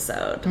this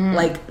episode.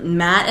 Like,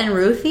 Matt and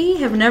Ruthie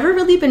have never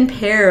really been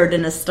paired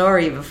in a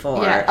story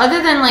before. Yeah,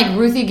 other than,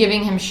 Ruthie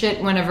giving him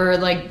shit whenever,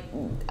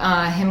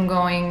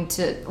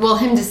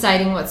 him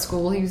deciding what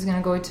school he was going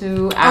to go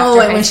to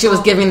after and when she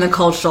was giving the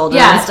cold shoulder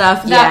and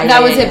stuff.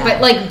 That was it.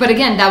 But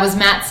again, that was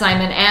Matt,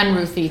 Simon, and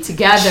Ruthie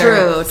together.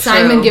 True.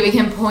 Simon giving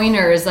him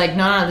pointers,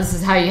 no, this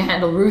is how you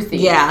handle Ruthie.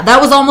 Yeah, that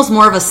was almost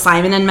more of a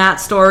Simon and Matt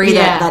story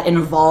that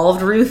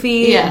involved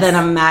Ruthie than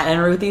a Matt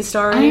and Ruthie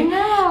story. I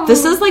know.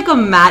 This is like a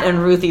Matt and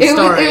Ruthie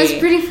story. It was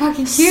pretty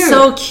fucking cute.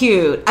 So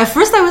cute. At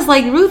first I was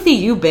like, Ruthie,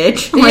 you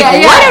bitch. What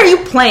are you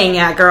playing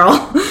at,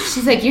 girl?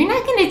 She's like, you're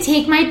not going to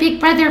take my big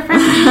brother from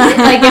me.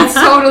 It's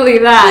totally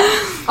that.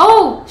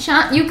 Oh,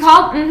 Sean, you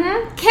called?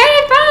 Mm-hmm.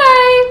 Okay,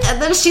 bye.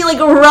 And then she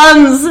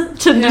runs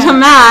to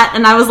Matt,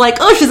 and I was like,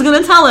 oh, she's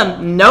gonna tell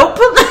him. Nope.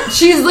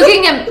 She's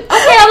looking at, okay,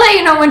 I'll let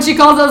you know when she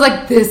calls. I was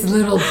like, this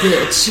little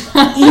bitch.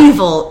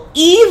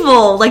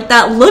 Evil. Like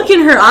that look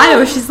in her eye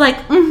where she's like,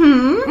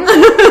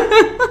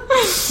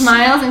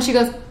 smiles, and she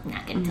goes,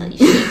 not gonna tell you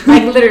shit.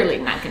 Literally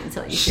not gonna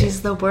tell you shit.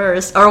 She's the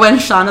worst. Or when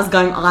Shauna's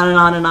going on and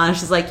on and on,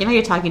 she's like,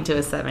 you're talking to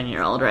a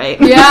 7-year-old, right?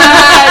 Yeah,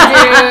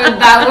 dude.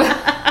 That was...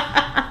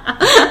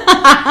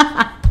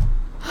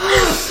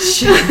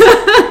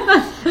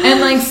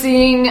 And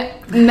seeing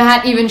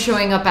Matt even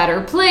showing up at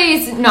her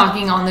place,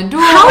 knocking on the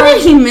door. How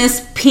did he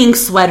miss pink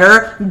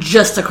sweater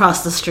just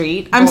across the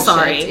street? I'm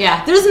sorry.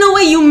 Yeah. There's no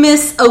way you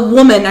miss a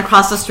woman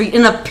across the street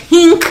in a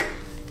pink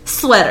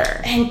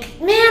sweater. And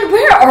man,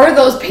 where are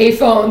those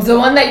payphones? The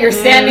one that you're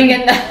standing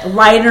in the...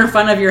 Right in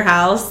front of your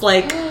house,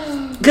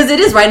 because it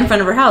is right in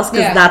front of her house.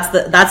 Because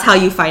that's how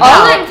you find out.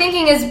 All I'm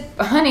thinking is,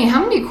 honey,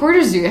 how many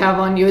quarters do you have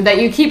on you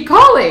that you keep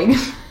calling?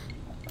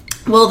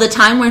 Well, the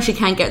time when she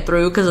can't get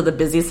through because of the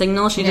busy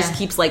signal, she just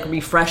keeps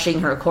refreshing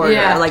her quarter,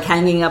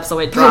 hanging up so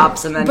it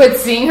drops, and then. But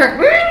seeing her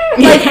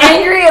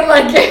angry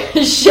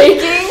and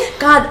shaking.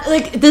 God,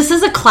 this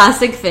is a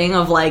classic thing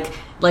of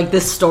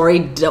this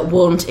story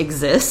won't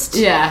exist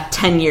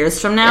 10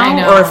 years from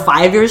now or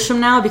 5 years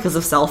from now because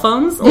of cell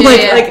phones.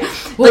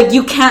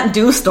 You can't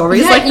do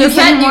stories like this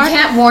anymore. You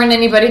can't warn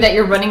anybody that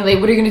you're running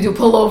late. What are you going to do?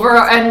 Pull over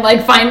and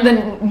find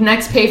the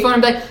next payphone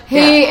and be like,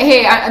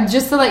 hey,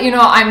 just to let you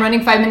know, I'm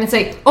running 5 minutes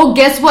late. Oh,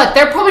 guess what?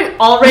 They're probably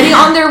already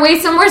on their way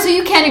somewhere, so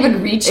you can't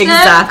even reach them.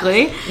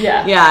 Exactly.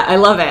 Yeah, I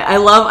love it. I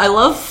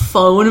love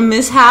phone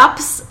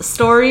mishaps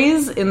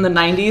stories in the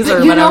 90s or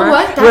whatever. Know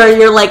what? Where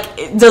you're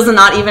it does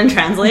not even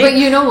translate. But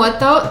you know what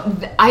though?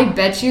 I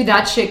bet you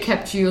that shit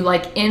kept you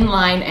in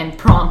line and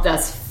prompt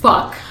as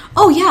fuck.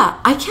 Oh yeah,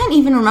 I can't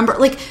even remember.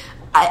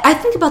 I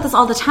think about this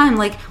all the time.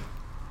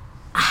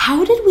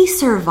 How did we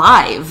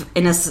survive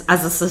as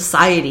a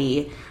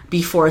society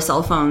before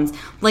cell phones?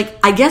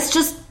 I guess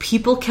just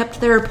people kept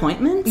their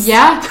appointments.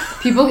 Yeah,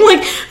 people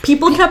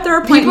people kept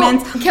their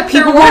appointments.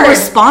 People were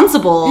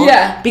responsible.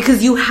 Yeah,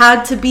 because you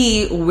had to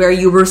be where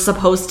you were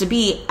supposed to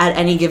be at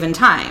any given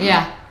time.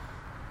 Yeah.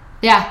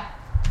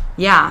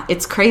 Yeah,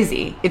 it's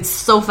crazy. It's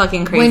so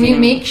fucking crazy. When you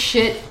make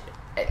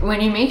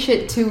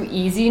shit too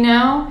easy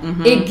now,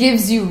 it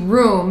gives you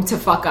room to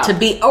fuck up. To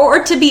be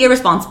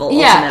irresponsible.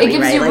 Yeah, it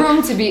gives you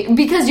room to be,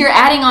 because you're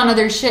adding on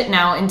other shit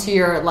now into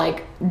your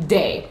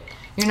day.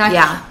 You're not.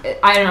 Yeah.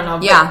 I don't know.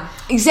 Yeah.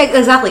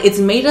 Exactly. It's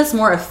made us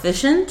more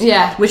efficient.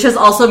 Yeah. Which has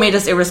also made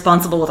us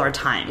irresponsible with our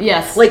time.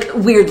 Yes.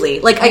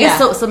 Weirdly. I guess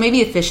so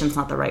maybe efficient's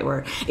not the right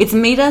word. It's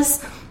made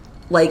us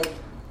like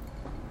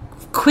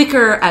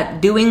quicker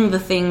at doing the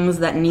things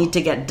that need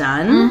to get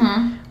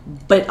done,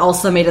 but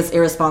also made us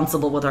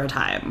irresponsible with our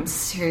time.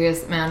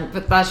 Serious, man.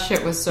 But that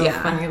shit was so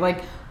funny.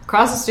 Like,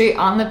 across the street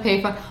on the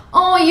payphone.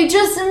 Oh, you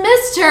just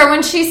missed her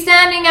when she's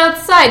standing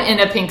outside in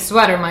a pink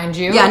sweater, mind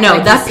you. Yeah, no,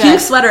 like that pink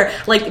sweater,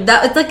 like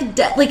that.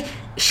 It's like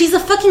she's a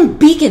fucking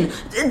beacon.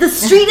 The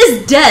street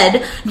is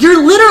dead.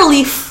 You're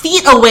literally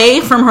feet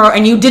away from her,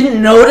 and you didn't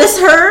notice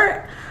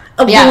her.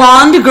 A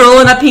blonde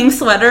girl in a pink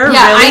sweater.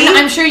 Yeah, really?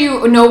 I'm sure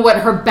you know what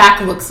her back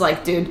looks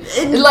like, dude.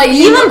 Like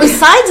even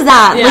besides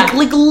that,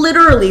 like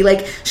literally,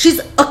 like she's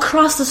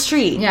across the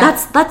street. Yeah.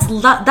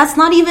 That's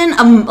not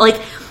even like.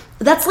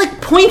 That's like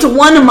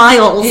 0.1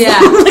 miles. Yeah.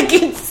 Like,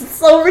 it's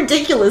so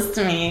ridiculous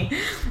to me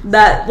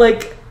that,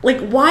 like,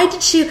 why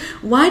did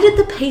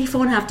the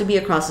payphone have to be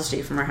across the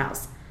street from her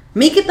house?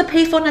 Make it the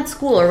payphone at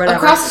school or whatever.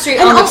 Across the street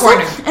on the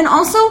corner. And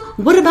also,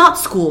 what about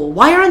school?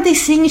 Why aren't they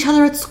seeing each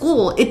other at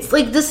school? It's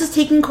like this is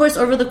taking course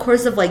over the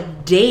course of,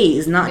 like,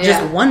 days, not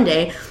just one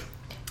day.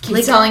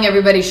 Keep telling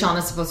everybody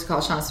Shauna's supposed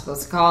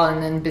to call,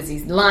 and then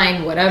busy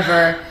line,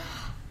 whatever.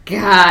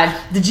 God.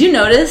 Did you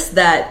notice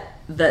that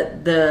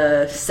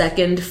the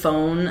second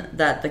phone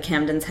that the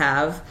Camdens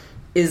have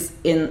is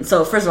in...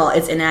 So, first of all,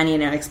 it's in Annie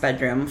and Eric's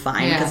bedroom,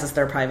 fine, because it's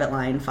their private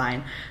line,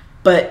 fine.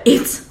 But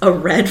it's a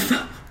red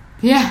phone.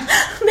 Yeah.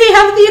 They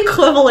have the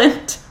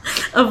equivalent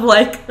of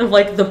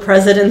the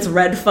president's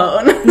red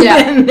phone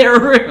in their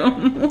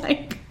room.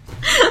 Like...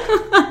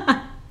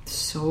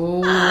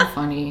 So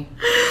funny.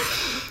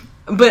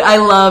 But I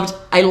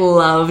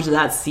loved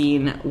that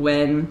scene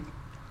when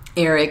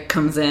Eric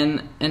comes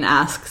in and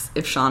asks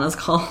if Shauna's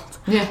called.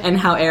 Yeah. And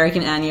how Eric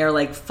and Annie are,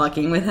 like,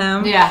 fucking with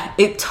him. Yeah.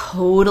 It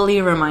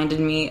totally reminded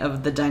me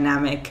of the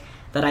dynamic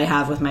that I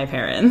have with my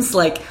parents.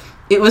 Like,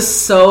 it was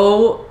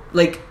so,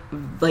 like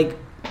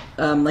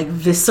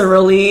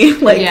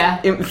viscerally,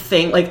 like,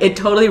 thing. Like, it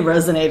totally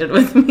resonated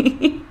with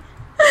me.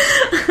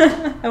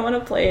 I want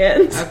to play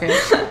it. Okay.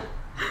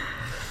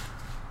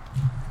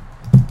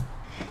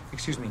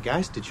 Excuse me,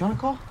 guys, did Shauna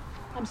call?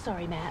 I'm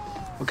sorry, Matt.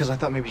 Because I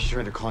thought maybe she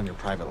tried to call on your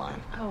private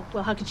line. Oh,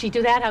 well, how could she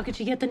do that? How could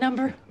she get the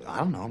number? I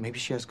don't know. Maybe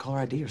she has caller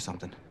ID or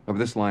something. Oh, but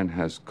this line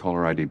has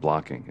caller ID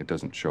blocking. It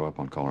doesn't show up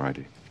on caller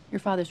ID. Your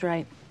father's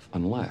right.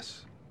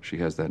 Unless she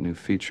has that new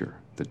feature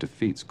that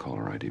defeats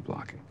caller ID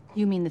blocking.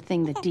 You mean the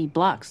thing that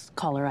de-blocks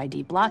caller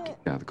ID blocking?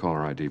 Yeah, the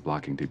caller ID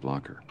blocking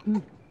deblocker.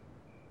 You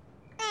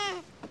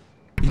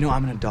know,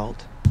 I'm an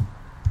adult.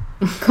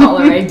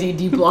 Caller ID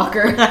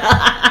deblocker.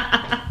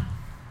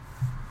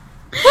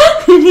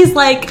 And he's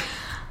like,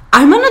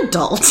 I'm an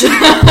adult. It's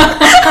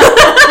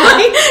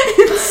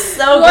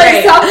so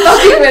great. Stop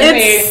fucking with me.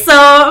 It's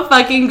so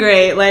fucking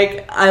great.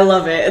 Like, I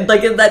love it.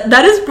 Like,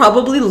 that is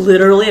probably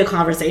literally a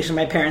conversation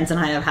my parents and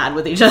I have had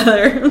with each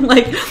other.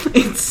 Like,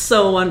 it's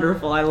so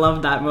wonderful. I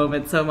love that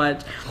moment so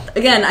much.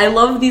 Again, I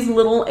love these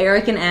little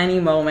Eric and Annie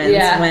moments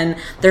when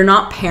they're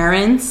not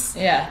parents.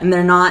 Yeah. And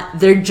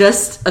they're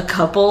just a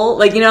couple.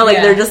 Like, you know, like,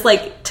 they're just,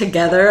 like,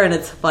 together and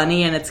it's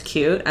funny and it's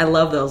cute. I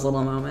love those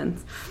little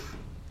moments.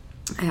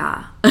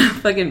 Yeah.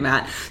 Fucking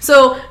Matt.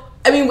 So,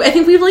 I mean, I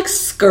think we've, like,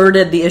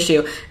 skirted the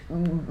issue.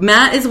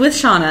 Matt is with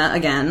Shauna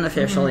again,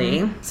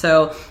 officially. Mm-hmm.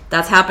 So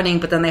that's happening,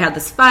 but then they had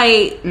this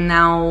fight.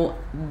 Now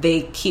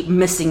they keep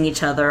missing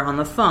each other on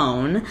the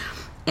phone,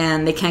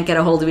 and they can't get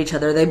a hold of each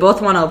other. They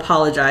both want to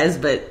apologize,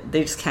 but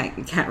they just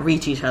can't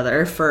reach each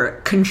other for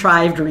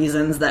contrived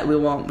reasons that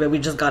we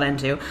just got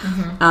into.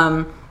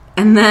 Mm-hmm.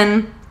 And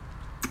then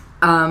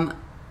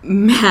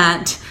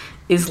Matt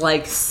is,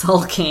 like,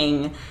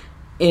 sulking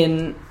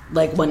in,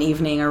 like, one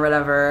evening or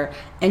whatever,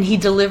 and he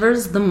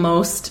delivers the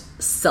most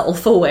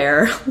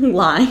self-aware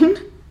line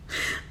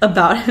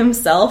about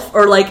himself,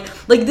 or like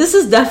this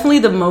is definitely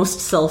the most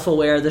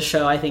self-aware the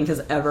show I think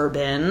has ever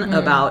been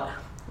about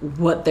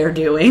what they're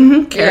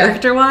doing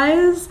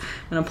character-wise.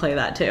 I'm gonna play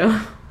that too.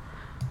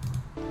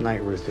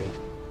 Night, Ruthie.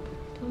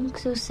 Don't look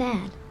so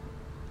sad.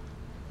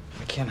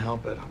 I can't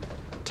help it. I'm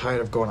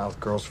tired of going out with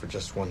girls for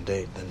just one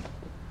date, then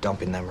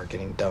dumping them or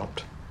getting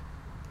dumped.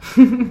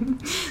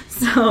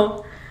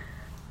 So,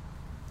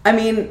 I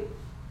mean,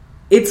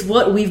 it's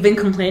what we've been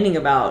complaining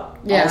about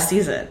all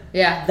season.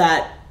 Yeah.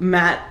 That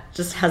Matt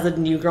just has a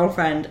new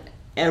girlfriend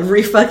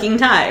every fucking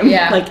time.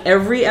 Yeah. Like,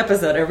 every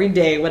episode, every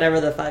day, whatever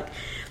the fuck.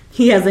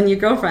 He has a new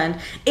girlfriend.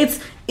 It's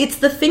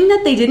the thing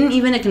that they didn't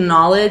even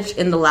acknowledge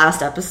in the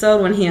last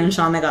episode when he and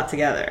Shauna got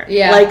together.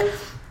 Yeah.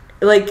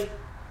 Like,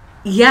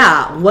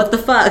 yeah, what the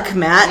fuck,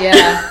 Matt?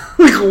 Yeah.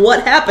 Like,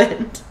 what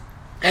happened?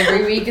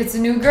 Every week it's a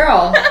new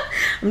girl.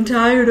 I'm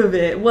tired of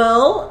it.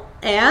 Well,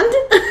 and?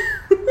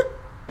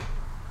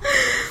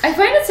 I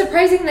find it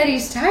surprising that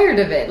he's tired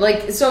of it.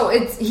 Like, so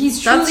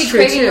he's truly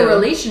creating a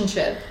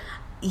relationship.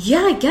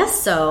 Yeah, I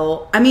guess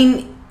so. I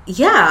mean,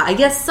 yeah, I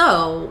guess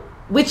so.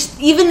 Which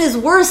even is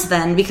worse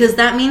then, because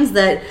that means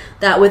that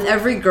with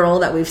every girl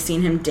that we've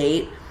seen him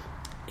date,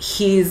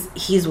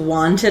 he's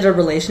wanted a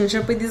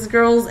relationship with these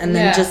girls and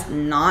then just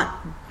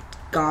not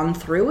gone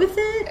through with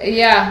it.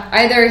 Yeah,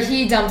 either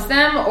he dumps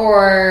them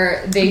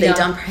or they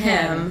dump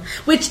him.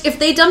 Which, if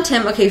they dumped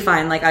him, okay,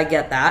 fine, like, I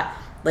get that.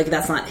 Like,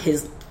 that's not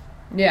his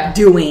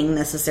doing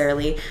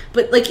necessarily.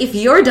 But like, if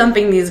you're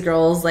dumping these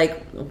girls,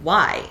 like,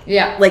 why?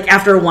 Yeah. Like,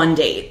 after one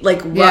date,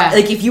 like,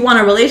 like, if you want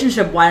a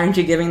relationship, why aren't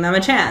you giving them a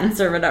chance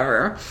or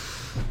whatever?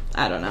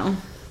 I don't know.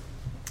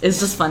 It's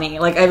just funny.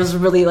 Like, I was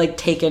really, like,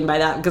 taken by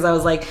that because I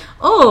was like,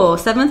 oh,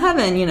 Seventh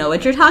Heaven, you know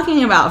what you're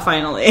talking about,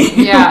 finally.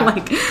 Yeah.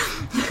 Like,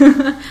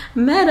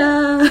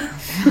 meta.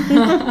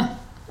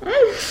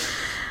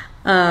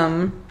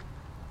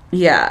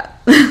 Yeah.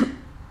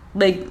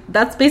 Like,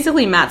 that's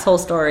basically Matt's whole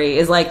story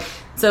is, like,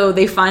 so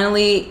they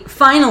finally,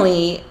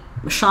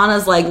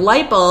 Shauna's like,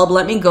 light bulb,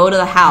 let me go to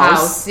the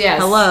house.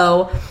 Yes.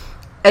 Hello.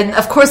 And,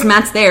 of course,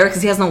 Matt's there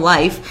because he has no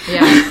life.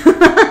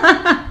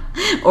 Yeah.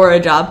 Or a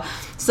job.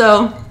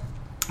 So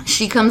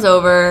she comes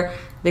over.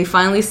 They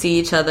finally see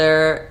each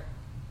other.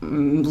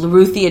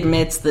 Ruthie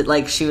admits that,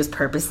 like, she was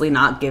purposely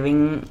not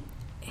giving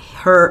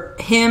her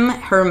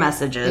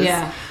messages.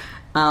 Yeah.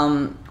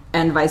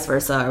 And vice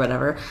versa or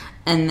whatever.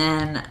 And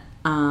then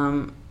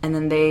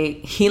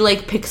he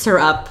like picks her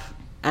up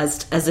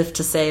as if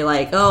to say,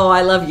 like, oh,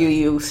 I love you,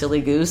 you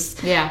silly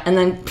goose. Yeah. And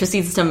then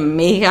proceeds to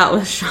make out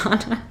with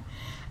Shauna.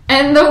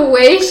 And the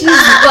way she's,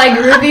 like,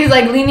 Ruthie's,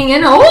 like, leaning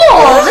in,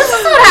 oh, this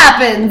is what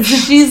happens.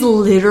 She's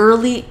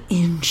literally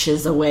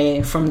inches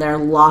away from their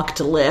locked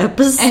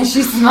lips. And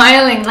she's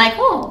smiling, like,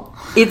 oh.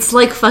 It's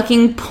like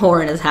fucking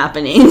porn is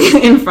happening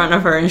in front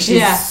of her, and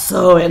she's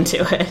so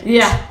into it.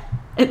 Yeah.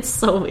 It's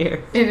so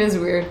weird. It is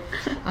weird.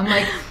 I'm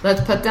like,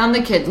 let's put down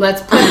the kid.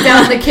 Let's put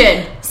down the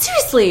kid.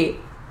 Seriously.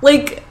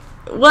 Like,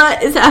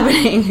 what is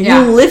happening?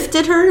 Yeah. You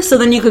lifted her so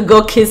then you could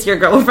go kiss your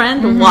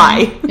girlfriend? Mm-hmm.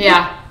 Why?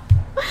 Yeah.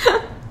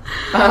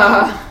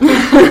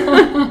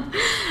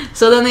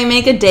 So then they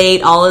make a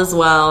date. All is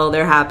well.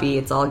 They're happy.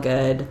 It's all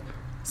good.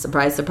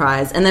 Surprise,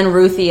 surprise. And then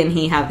Ruthie and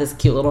he have this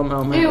cute little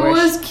moment. It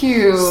was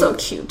cute. So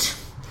cute.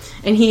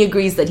 And he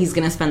agrees that he's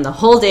going to spend the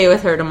whole day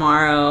with her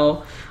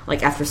tomorrow,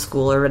 like after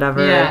school or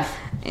whatever. Yeah.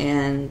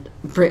 And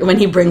when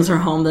he brings her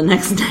home the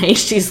next night,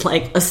 she's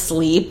like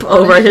asleep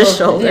over his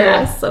shoulder.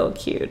 Yeah. So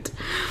cute.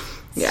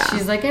 Yeah.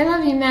 She's like, I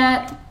love you,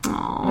 Matt.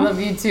 Aww. I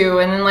love you too.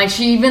 And then, like,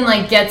 she even,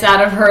 like, gets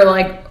out of her,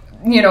 like,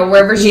 you know,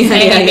 wherever she's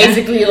hanging,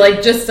 basically,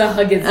 like, just to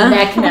hug his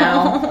neck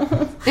now.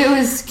 It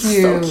was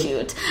cute. So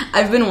cute.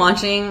 I've been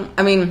watching,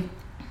 I mean,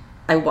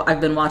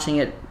 I've been watching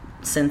it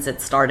since it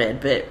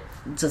started, but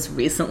just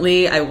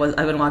recently I've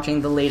been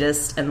watching the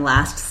latest and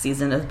last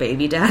season of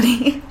Baby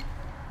Daddy,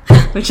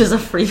 which is a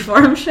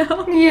freeform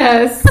show.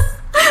 Yes.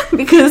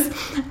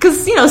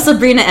 because you know,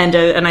 Sabrina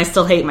ended and I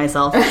still hate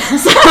myself.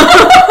 That's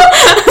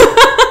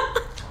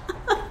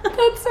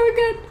so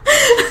good.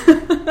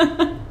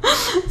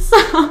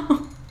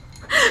 So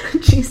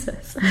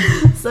Jesus.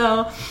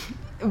 So,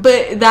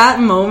 but that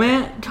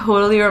moment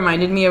totally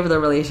reminded me of the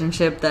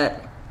relationship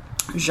that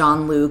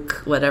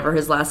Jean-Luc, whatever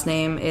his last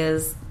name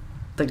is,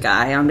 the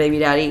guy on Baby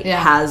Daddy,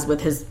 has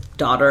with his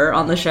daughter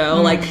on the show.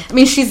 Mm. Like, I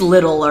mean, she's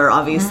littler,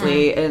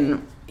 obviously,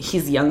 and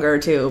he's younger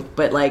too,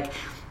 but like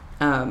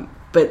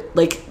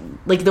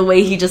the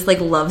way he just like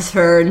loves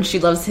her and she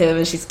loves him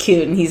and she's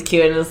cute and he's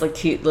cute and it's like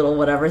cute little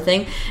whatever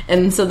thing.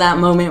 And so that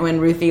moment when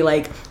Ruthie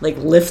like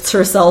lifts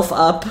herself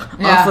up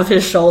off of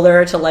his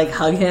shoulder to like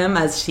hug him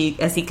as he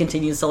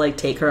continues to like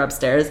take her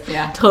upstairs,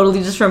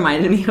 totally just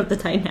reminded me of the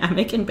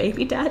dynamic in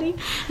Baby Daddy,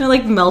 and it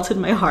like melted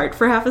my heart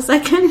for half a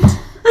second.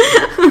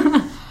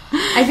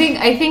 I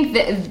think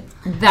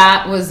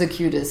that was the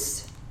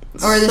cutest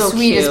or the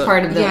sweetest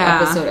part of the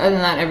episode. Other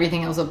than that,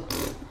 everything else was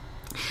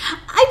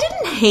I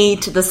didn't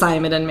hate the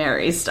Simon and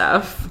Mary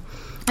stuff.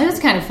 It was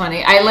kind of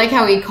funny. I like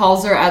how he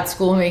calls her at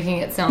school, making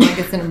it sound like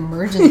it's an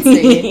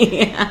emergency.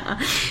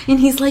 Yeah. And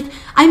he's like,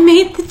 I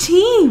made the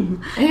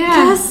team.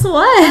 Yeah. Guess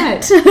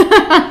what?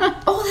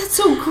 Oh, that's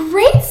so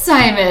great,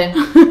 Simon.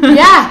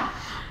 Yeah.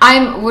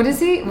 What is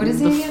he? What is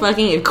he? The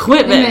fucking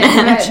equipment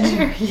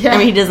manager. Yeah. I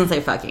mean, he doesn't say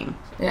fucking.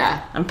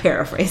 Yeah. I'm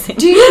paraphrasing.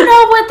 Do you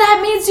know what that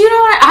means? Do you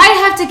know what? I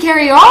have to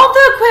carry all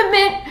the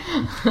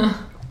equipment.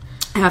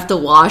 I have to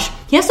wash.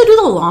 He has to do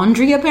the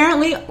laundry,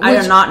 apparently. I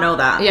did not know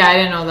that. Yeah, I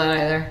didn't know that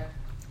either.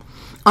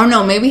 Oh,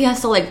 no, maybe he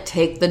has to, like,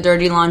 take the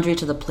dirty laundry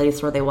to the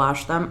place where they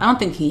wash them. I don't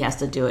think he has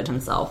to do it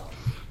himself.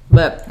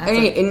 But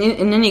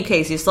in any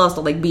case, he still has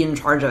to, like, be in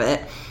charge of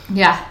it.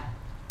 Yeah.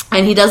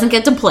 And he doesn't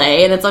get to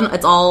play, and it's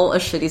all a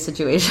shitty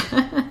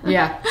situation.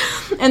 Yeah.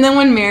 And then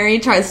when Mary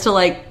tries to,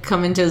 like,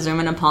 come into his room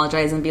and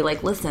apologize and be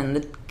like, listen,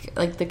 the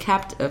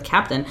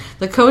captain,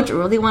 the coach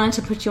really wanted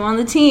to put you on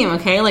the team,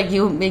 okay? Like,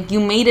 you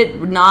made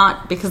it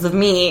not because of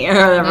me or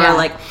whatever. Yeah.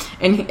 Like,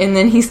 and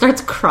then he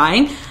starts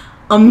crying.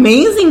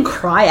 Amazing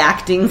cry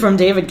acting from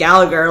David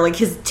Gallagher. Like,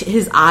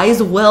 his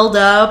eyes welled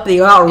up, they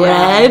got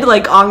red,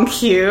 like, on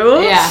cue.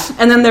 Yeah.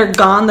 And then they're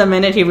gone the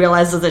minute he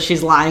realizes that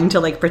she's lying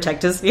to, like,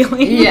 protect his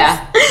feelings.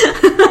 Yeah.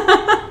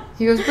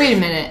 He goes, wait a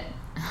minute.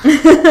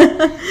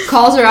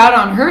 Calls her out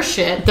on her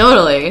shit.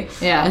 Totally.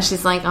 Yeah. And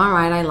she's like, all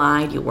right, I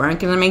lied. You weren't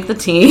going to make the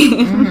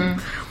team. Mm-hmm.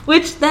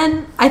 Which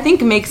then I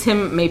think makes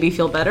him maybe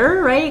feel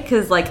better, right?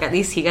 Because, like, at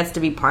least he gets to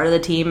be part of the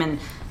team and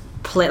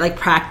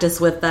practice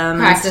with them.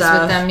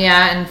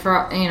 Yeah, and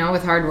for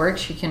with hard work,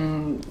 he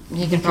can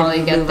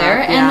probably get there.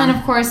 And then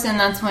of course, and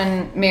that's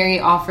when Mary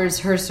offers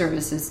her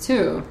services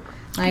too.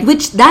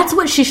 Which that's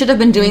what she should have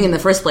been doing in the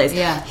first place.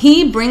 Yeah,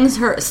 he brings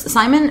her.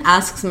 Simon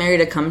asks Mary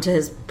to come to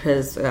his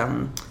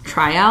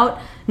tryout,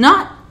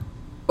 not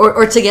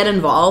or to get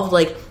involved,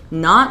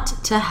 not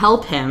to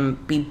help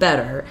him be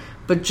better,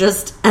 but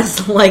just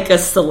as a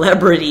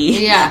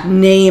celebrity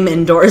name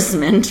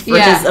endorsement for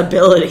his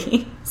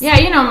ability. Yeah,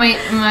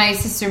 my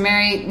sister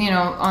Mary,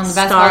 on the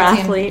basketball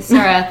team,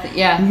 star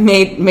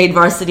athlete, made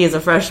varsity as a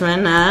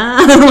freshman.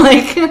 That's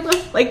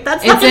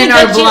not in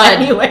our blood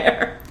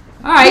anywhere.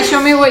 All right,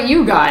 show me what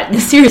you got.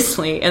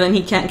 Seriously, and then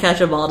he can't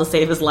catch a ball to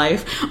save his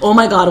life. Oh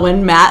my god,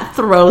 when Matt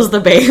throws the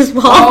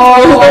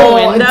baseball through the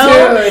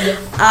window, dude.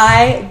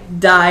 I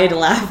died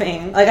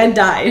laughing. I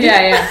died.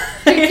 Yeah.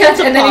 He catches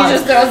and then he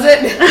just throws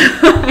it.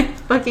 I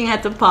fucking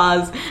had to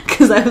pause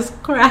because I was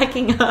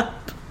cracking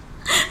up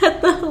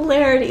at the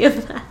hilarity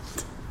of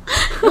that.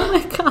 Oh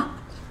my god.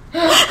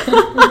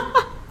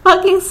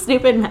 Fucking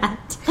stupid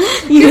Matt.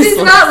 Because he's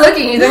not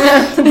looking. He's going to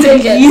have to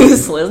take it.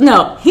 Useless.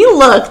 No, he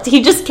looked.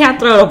 He just can't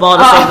throw a ball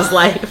to save his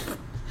life.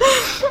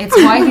 It's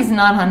why he's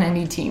not on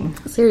any team.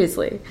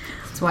 Seriously.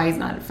 It's why he's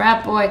not a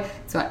frat boy.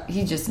 It's why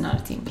he's just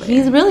not a team player.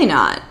 He's really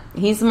not.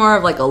 He's more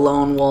of a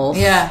lone wolf.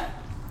 Yeah.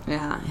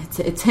 Yeah.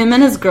 It's him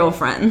and his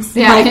girlfriends.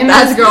 Yeah, him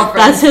and his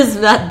girlfriends.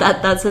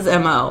 That's his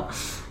MO.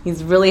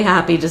 He's really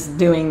happy just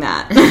doing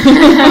that.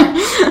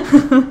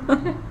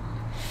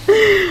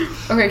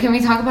 Okay, can we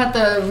talk about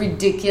the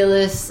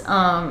ridiculous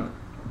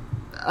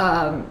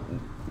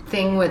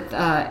thing with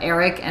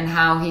Eric and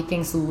how he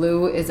thinks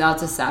Lou is out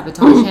to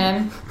sabotage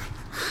him?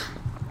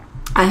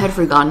 I had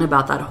forgotten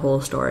about that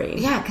whole story.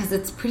 Yeah, because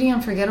it's pretty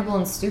unforgettable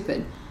and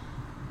stupid.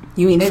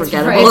 You mean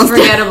forgettable? It's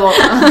forgettable.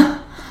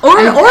 or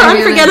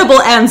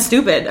unforgettable and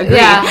stupid. Agreed.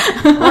 Yeah,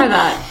 or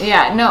that.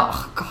 Yeah, no.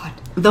 Oh, God.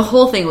 The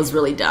whole thing was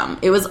really dumb.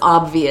 It was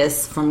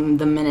obvious from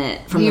the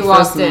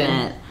first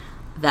minute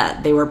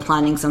that they were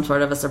planning some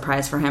sort of a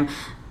surprise for him.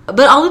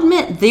 But I'll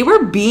admit, they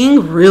were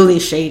being really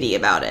shady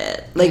about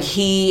it.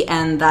 He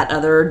and that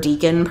other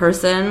deacon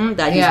person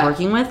that he's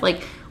working with,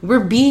 we're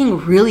being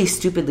really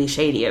stupidly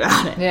shady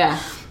about it. Yeah.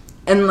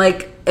 And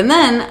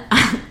then,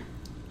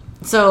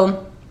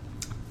 so,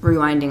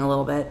 rewinding a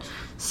little bit.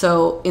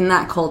 So, in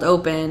that cold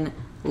open,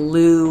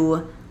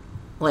 Lou,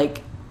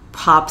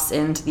 pops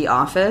into the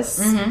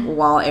office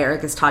while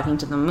Eric is talking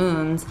to the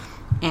Moons,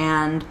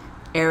 and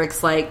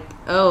Eric's like,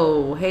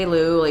 oh, hey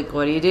Lou,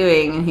 what are you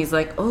doing? And he's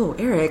like, oh,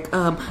 Eric,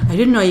 I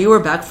didn't know you were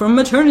back from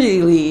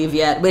maternity leave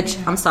yet, which,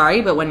 I'm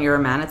sorry, but when you're a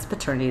man, it's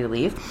paternity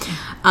leave.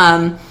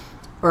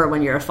 Or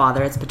when you're a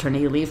father, it's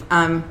paternity leave.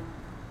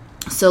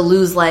 So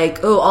Lou's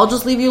like, oh, I'll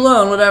just leave you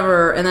alone,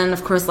 whatever. And then,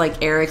 of course,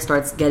 Eric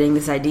starts getting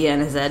this idea in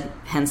his head,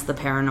 hence the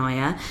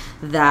paranoia,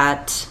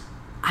 that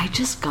I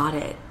just got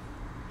it.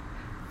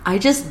 I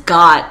just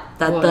got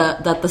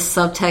that the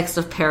subtext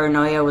of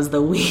paranoia was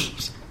the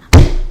weed.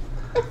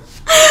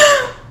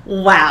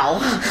 Wow.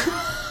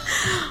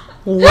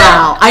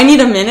 I need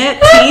a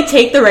minute. Can you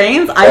take the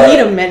reins? I need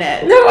a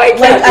minute. No, I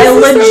can't. I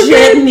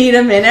legit need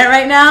a minute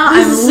right now.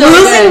 I'm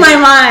losing my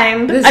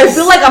mind. I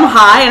feel like I'm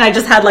high and I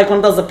just had one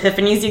of those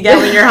epiphanies you get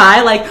when you're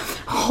high.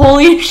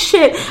 Holy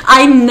shit.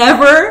 I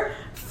never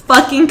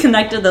fucking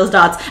connected those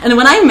dots. And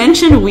when I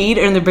mentioned weed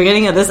in the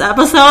beginning of this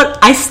episode,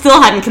 I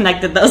still hadn't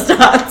connected those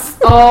dots.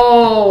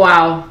 Oh,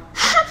 wow.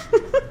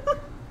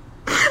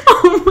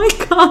 Oh my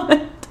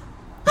god.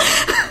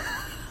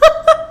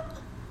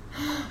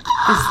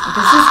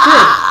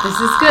 This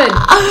is good.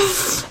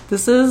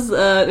 This is,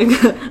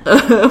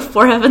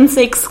 for heaven's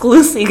sake,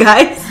 exclusive,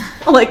 guys.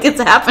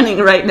 It's happening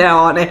right now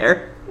on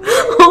air.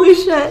 Holy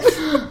shit.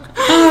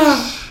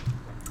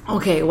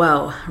 Okay,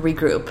 well,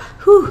 regroup.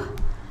 Whew.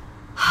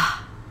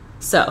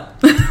 So,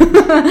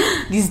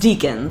 these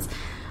deacons.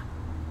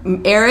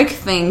 Eric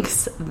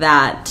thinks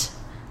that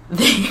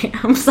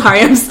I'm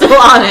sorry, I'm still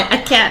on it. I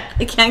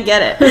can't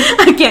get it.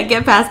 I can't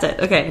get past it.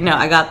 Okay, no,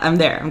 I'm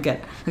there. I'm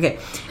good. Okay.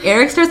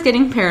 Eric starts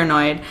getting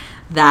paranoid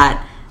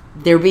that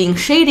they're being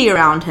shady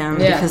around him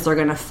because they're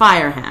going to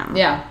fire him.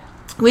 Yeah.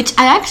 Which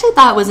I actually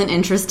thought was an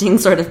interesting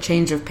sort of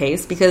change of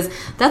pace, because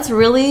that's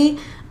really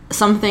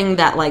something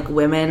that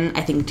women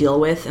I think deal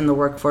with in the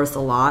workforce a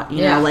lot.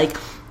 You know,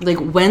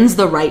 when's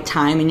the right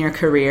time in your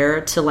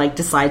career to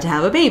decide to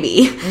have a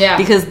baby? Yeah.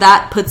 Because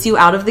that puts you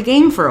out of the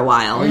game for a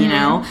while, you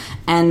know?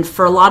 And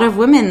for a lot of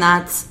women,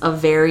 that's a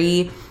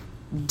very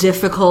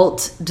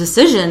difficult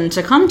decision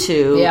to come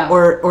to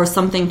or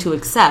something to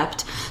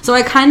accept. So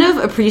I kind of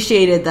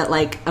appreciated that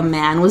a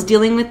man was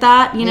dealing with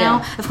that, you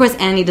know? Of course,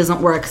 Annie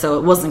doesn't work, so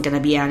it wasn't going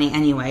to be Annie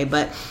anyway,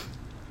 but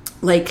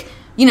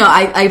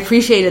I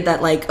appreciated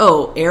that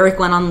oh, Eric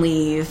went on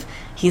leave.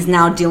 He's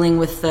now dealing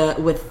with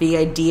the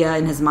idea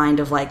in his mind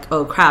of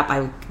oh crap,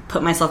 I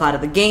put myself out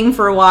of the game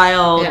for a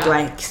while. Do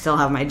I still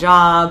have my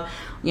job?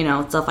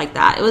 Stuff like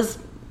that. It was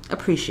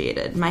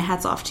appreciated. My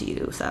hat's off to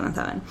you,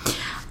 7-7.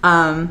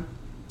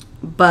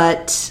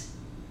 But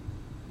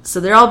so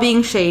they're all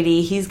being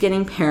shady. He's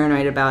getting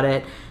paranoid about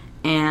it,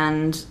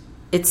 and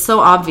it's so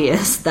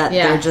obvious that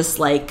they're just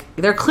like,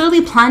 they're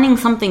clearly planning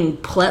something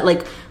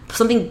positive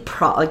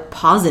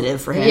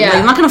for him. Yeah. Like,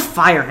 I'm not going to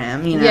fire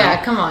him, you know?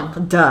 Yeah, come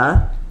on.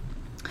 Duh.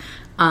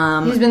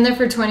 He's been there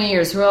for 20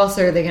 years. Who else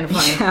are they going to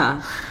find?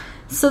 Yeah.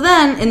 So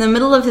then, in the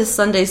middle of his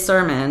Sunday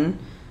sermon,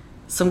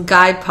 some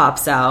guy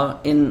pops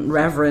out in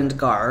reverend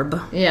garb.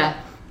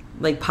 Yeah.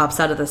 Like, pops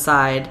out of the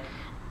side.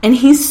 And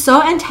he's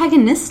so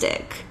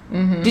antagonistic.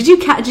 Mm-hmm.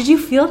 Did you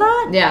feel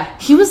that? Yeah.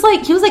 He was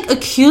like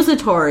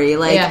accusatory.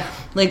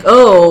 Like,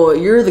 oh,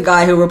 you're the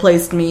guy who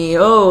replaced me.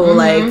 Oh,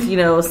 like, you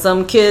know,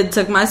 some kid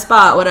took my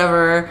spot,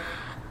 whatever.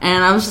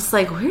 And I was just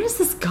like, where is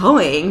this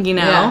going, you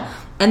know? Yeah.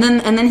 And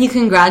then he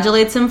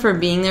congratulates him for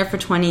being there for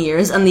 20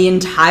 years, and the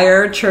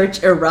entire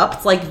church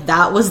erupts like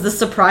that was the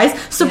surprise.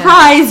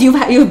 Surprise!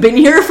 Yeah. You've been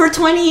here for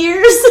 20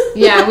 years.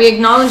 Yeah, we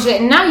acknowledge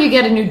it, and now you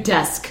get a new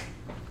desk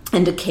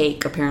and a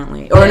cake,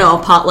 apparently, or no,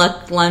 a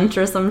potluck lunch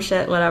or some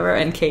shit, whatever,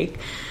 and cake.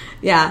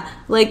 Yeah,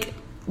 like,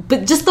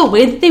 but just the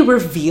way that they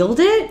revealed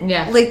it.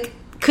 Yeah, like,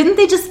 couldn't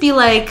they just be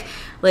like.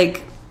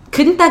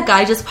 Couldn't that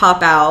guy just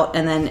pop out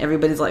and then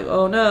everybody's like,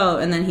 oh no,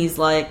 and then he's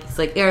like,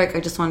 Eric, I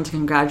just wanted to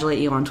congratulate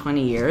you on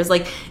 20 years.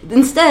 Like,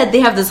 instead they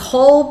have this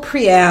whole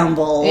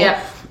preamble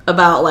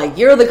about like,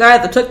 you're the guy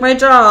that took my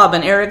job,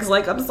 and Eric's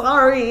like, I'm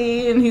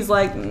sorry, and he's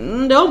like,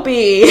 don't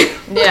be.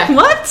 Yeah.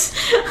 What?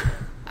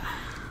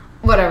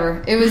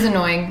 Whatever. It was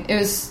annoying. It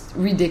was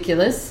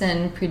ridiculous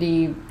and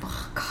pretty,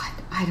 oh God,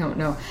 I don't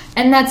know.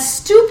 And that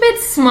stupid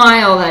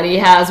smile that he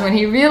has when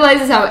he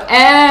realizes how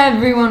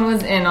everyone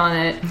was in on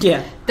it.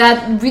 Yeah.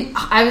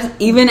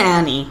 Even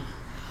Annie.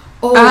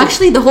 Oh,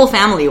 actually, the whole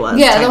family was.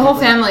 Yeah, the whole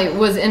family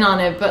was in on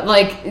it. But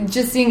like,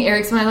 just seeing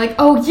Eric smile, like,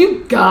 oh,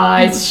 you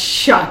guys,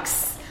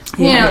 shucks.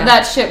 Yeah,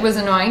 that shit was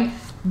annoying.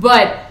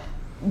 But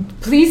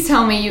please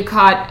tell me you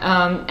caught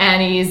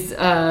Annie's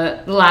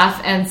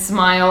laugh and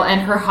smile and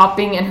her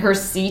hopping in her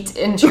seat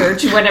in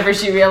church whenever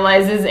she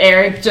realizes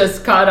Eric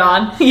just caught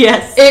on.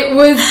 Yes, it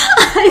was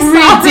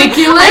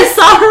ridiculous. I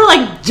saw her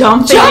like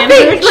jumping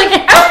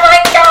like, oh my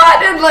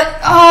God, and like,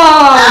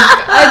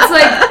 oh, it's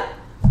like,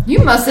 you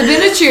must have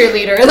been a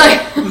cheerleader. Like,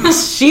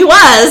 she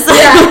was.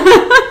 Yeah.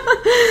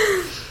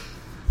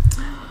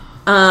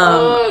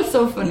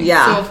 So funny.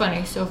 Yeah.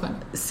 So funny.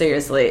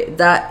 Seriously,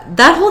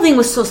 that whole thing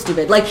was so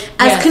stupid. Like,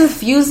 as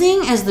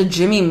confusing as the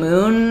Jimmy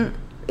Moon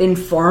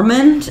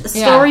informant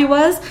story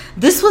was,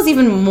 this was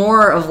even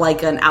more of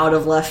like an out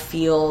of left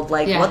field.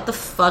 Like, what the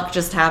fuck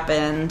just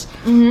happened?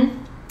 Mm-hmm.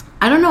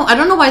 I don't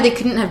know why they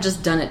couldn't have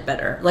just done it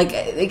better.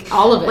 Like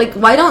all of it. Like,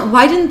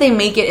 why didn't they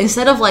make it,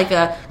 instead of like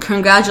a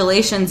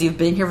congratulations, you've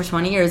been here for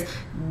 20 years,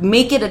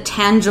 make it a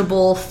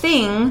tangible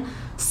thing,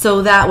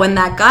 so that when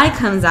that guy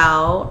comes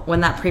out,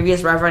 when that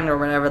previous reverend or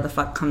whatever the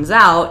fuck comes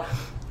out,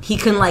 he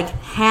can like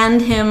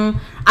hand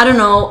him, I don't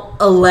know,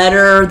 a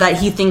letter that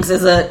he thinks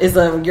is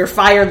a you're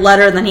fired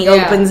letter, and then he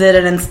opens it,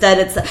 and instead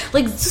it's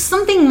like just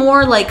something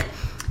more like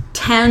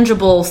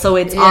tangible, so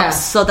it's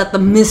so that the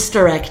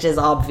misdirect is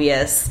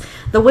obvious.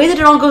 The way that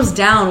it all goes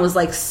down was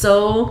like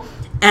so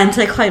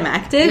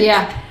anticlimactic.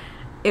 Yeah,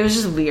 it was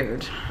just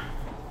weird.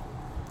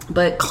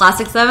 But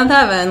classic Seventh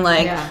Heaven,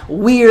 like,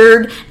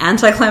 weird,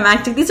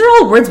 anticlimactic. These are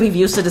all words we've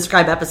used to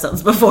describe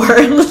episodes before.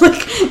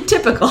 Like,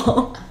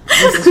 typical.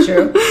 This is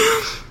true.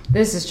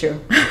 This is true.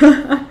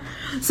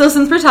 So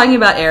since we're talking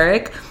about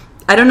Eric,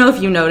 I don't know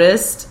if you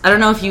noticed, I don't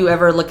know if you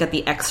ever look at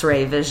the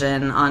X-ray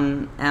vision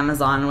on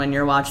Amazon when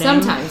you're watching.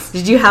 Sometimes.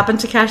 Did you happen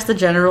to catch the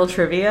general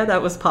trivia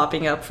that was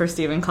popping up for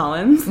Stephen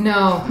Collins?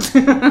 No.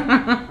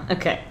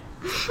 Okay.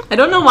 I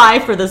don't know why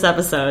for this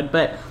episode,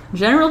 but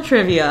general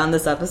trivia on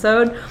this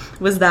episode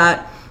was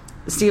that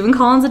Stephen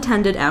Collins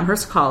attended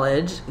Amherst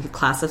College,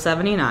 class of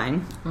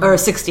 79, or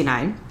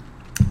 69,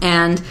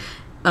 and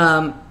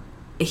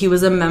he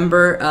was a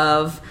member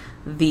of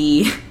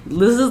this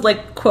is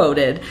like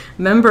quoted,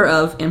 member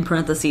of, in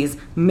parentheses,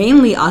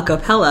 mainly a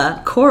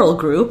cappella choral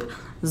group,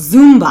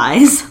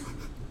 Zumbies,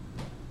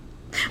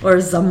 or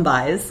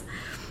Zumbies.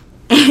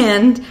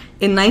 And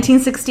in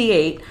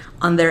 1968,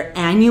 on their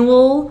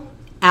annual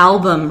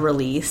album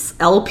release,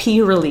 LP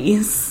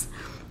release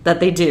that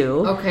they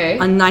do. Okay.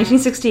 On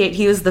 1968,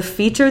 he was the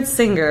featured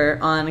singer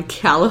on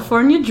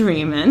California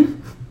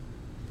Dreamin'.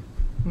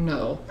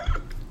 No.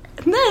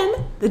 And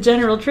then the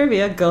general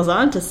trivia goes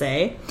on to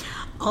say,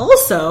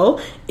 also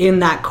in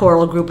that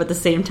choral group at the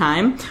same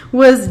time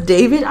was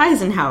David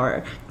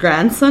Eisenhower,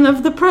 grandson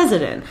of the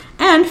president,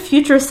 and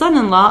future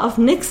son-in-law of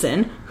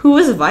Nixon, who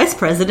was vice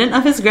president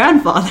of his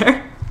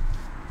grandfather.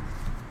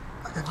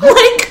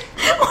 Like,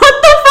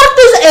 what the fuck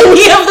does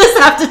any of this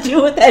have to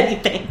do with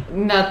anything?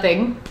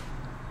 Nothing.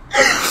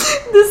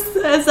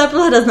 This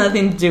episode has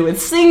nothing to do with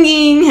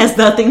singing, has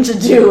nothing to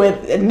do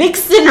with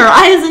Nixon or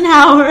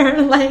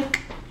Eisenhower.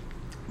 Like,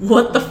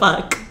 what the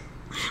fuck?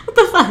 What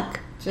the fuck?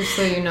 Just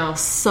so you know.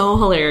 So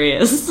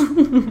hilarious.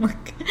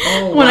 Like,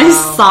 oh, when I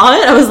saw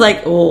it, I was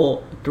like,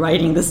 oh,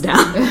 writing this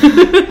down.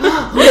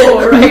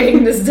 Oh,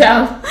 writing this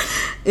down.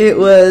 It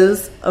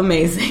was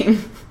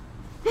amazing.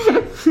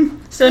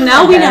 So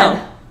now we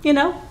know. You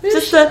know?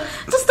 Just a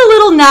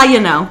little now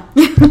you know.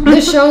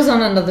 The show's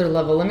on another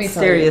level, let me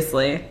tell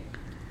Seriously.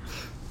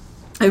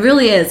 It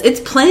really is. It's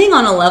playing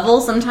on a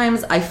level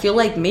sometimes I feel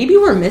like maybe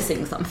we're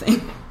missing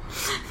something.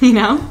 You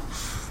know?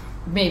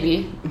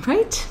 Maybe.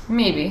 Right?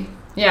 Maybe.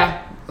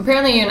 Yeah.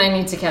 Apparently you and I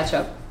need to catch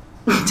up.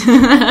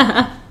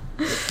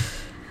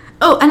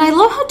 Oh, and I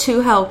love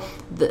how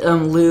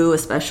Lou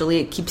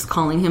especially keeps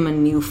calling him a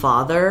new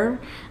father.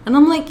 And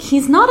I'm like,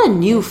 he's not a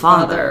new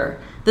father.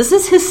 This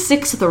is his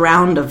 6th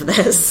round of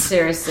this.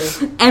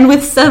 Seriously. And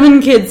with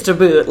 7 kids to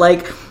boot.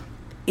 Like,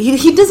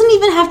 he doesn't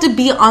even have to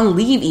be on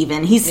leave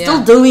even. He's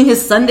still doing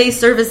his Sunday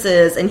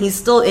services, and he's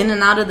still in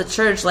and out of the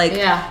church. Like,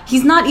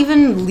 he's not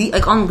even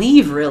on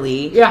leave,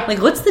 really. Yeah.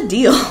 Like, what's the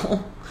deal?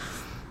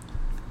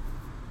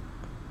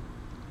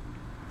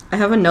 I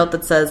have a note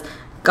that says,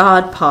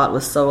 God, pot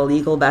was so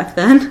illegal back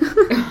then.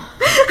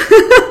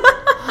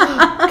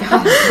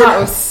 God, pot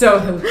was so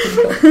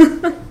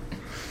illegal.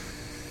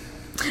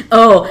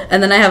 Oh,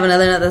 and then I have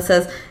another note that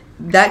says,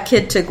 that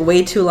kid took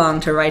way too long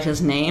to write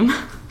his name.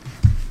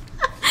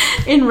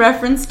 In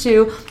reference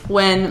to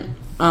when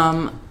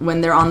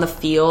they're on the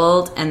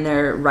field and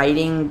they're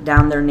writing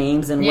down their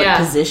names and what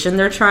position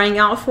they're trying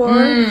out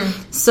for.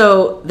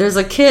 So there's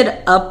a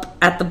kid up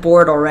at the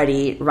board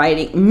already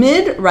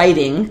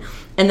mid-writing,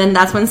 and then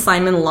that's when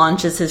Simon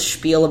launches his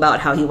spiel about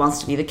how he wants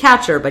to be the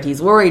catcher, but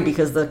he's worried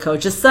because the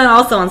coach's son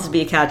also wants to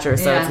be a catcher,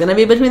 so it's going to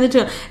be between the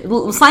two.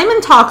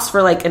 Simon talks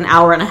for like an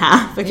hour and a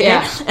half, okay?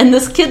 Yeah. And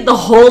this kid the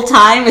whole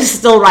time is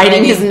still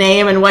writing his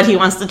name and what he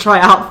wants to try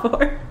out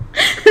for.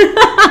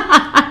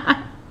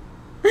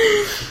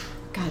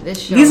 God,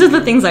 this show. These are the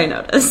things I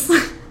notice.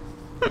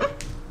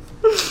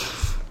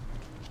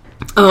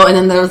 Oh, and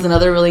then there was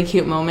another really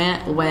cute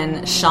moment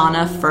when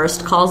Shauna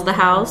first calls the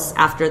house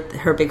after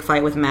her big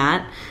fight with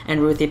Matt,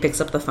 and Ruthie picks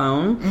up the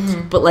phone.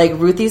 Mm-hmm. But, like,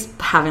 Ruthie's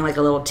having, like,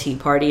 a little tea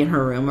party in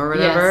her room or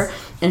whatever,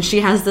 and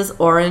she has this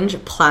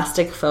orange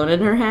plastic phone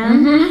in her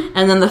hand,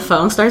 and then the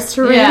phone starts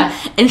to ring,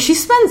 and she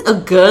spends a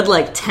good,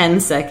 like, 10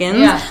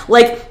 seconds,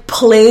 like,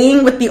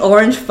 playing with the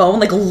orange phone,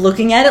 like,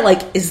 looking at it,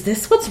 like, is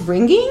this what's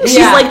ringing? She's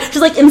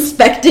like,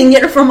 inspecting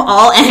it from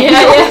all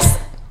angles.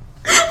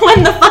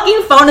 When the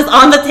fucking phone is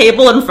on the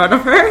table in front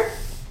of her.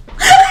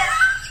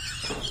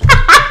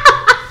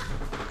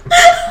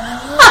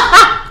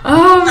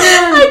 Oh,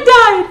 man.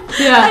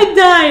 I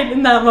died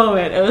in that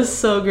moment. It was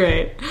so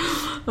great.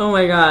 Oh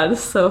my god,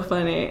 so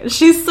funny.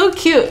 She's so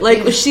cute.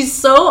 Like, she's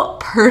so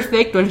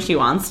perfect when she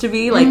wants to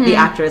be. Like, the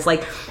actress.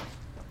 Like,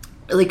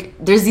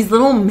 there's these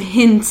little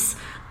hints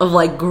of,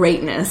 like,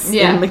 greatness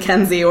in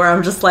Mackenzie where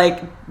I'm just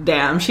like,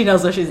 damn, she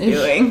knows what she's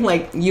doing.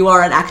 Like, you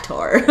are an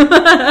actor.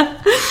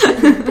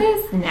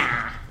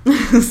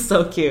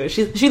 So cute.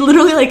 She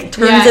literally, like,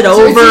 turns it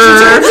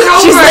over.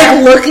 She's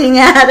like looking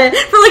at it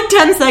for like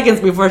 10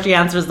 seconds before she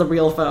answers the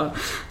real phone.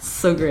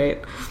 So great.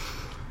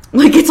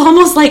 Like, it's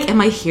almost like,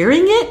 am I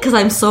hearing it? Because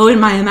I'm so in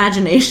my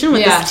imagination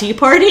with this tea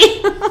party.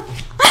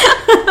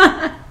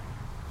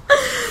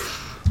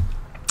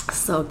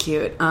 So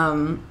cute.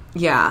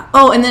 Yeah.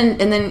 Oh, and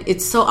then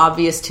it's so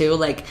obvious too,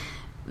 like,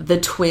 the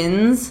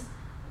twins.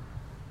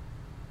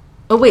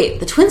 Oh wait,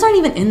 the twins aren't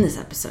even in this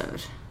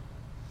episode.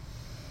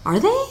 Are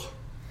they?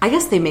 I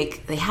guess they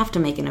have to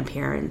make an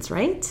appearance,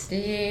 right?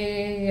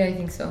 Yeah, I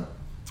think so.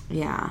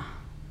 Yeah.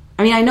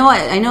 I mean, I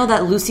know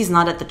that Lucy's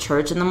not at the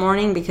church in the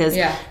morning because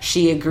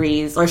she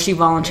agrees, or she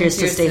volunteers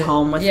to stay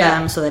home with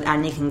them so that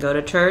Annie can go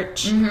to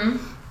church. Mm-hmm.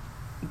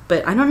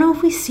 But I don't know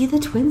if we see the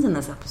twins in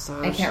this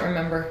episode. I can't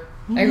remember.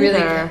 I really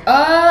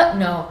can't.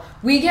 No.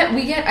 We get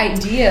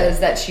ideas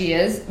that she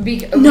is.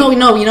 No,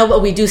 you know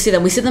what? We do see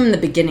them. We see them in the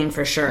beginning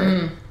for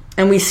sure.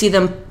 And we see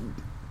them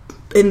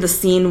in the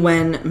scene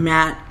when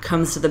Matt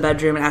comes to the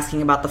bedroom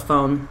asking about the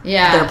phone.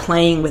 Yeah. They're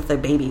playing with the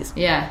babies.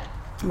 Yeah.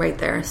 Right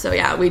there. So,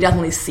 yeah, we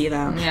definitely see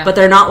them. Yeah. But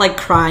they're not, like,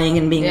 crying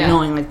and being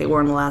annoying like they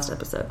were in the last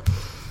episode.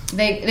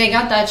 They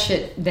got that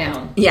shit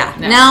down. Yeah.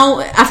 Now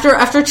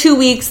after 2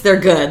 weeks, they're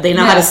good. They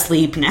know how to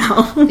sleep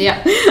now.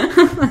 Yeah.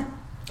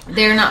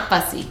 They're not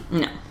fussy.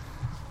 No.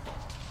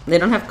 They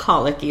don't have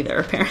colic either,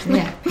 apparently.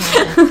 Yeah.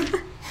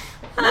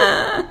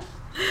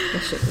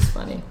 This shit was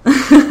funny.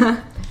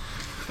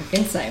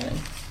 Fucking Simon.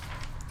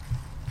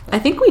 I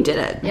think we did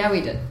it. Yeah,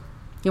 we did.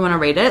 You want to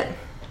rate it?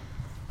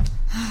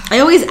 I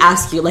always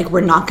ask you, like,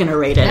 we're not going to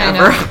rate it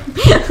ever.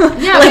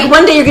 Yeah, like,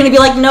 one day you're going to be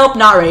like, nope,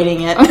 not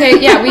rating it.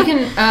 Okay, yeah, we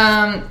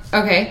can,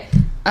 okay.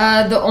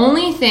 The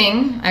only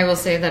thing I will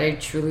say that I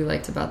truly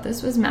liked about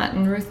this was Matt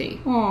and Ruthie.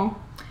 Aww.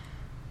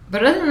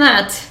 But other than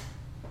that,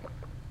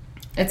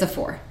 it's a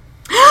 4.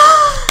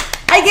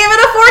 I gave it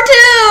a 4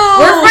 too!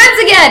 We're friends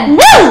again!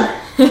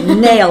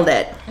 Woo! Nailed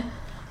it.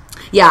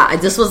 Yeah,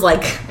 this was,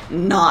 like,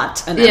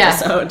 not an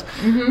episode.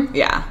 Mm-hmm.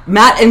 Yeah.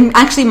 Matt, and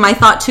actually my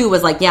thought too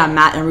was like, yeah,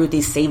 Matt and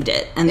Ruthie saved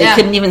it. And they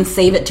couldn't even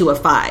save it to a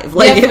 5.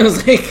 Like, it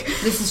was like...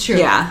 This is true.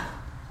 Yeah.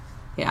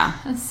 Yeah.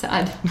 That's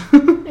sad.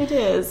 It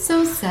is.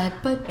 So sad,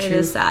 but true. It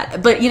is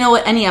sad. But you know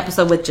what? Any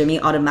episode with Jimmy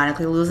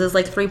automatically loses,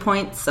 like, 3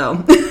 points,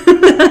 so...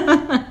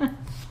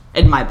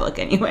 In my book,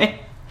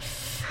 anyway.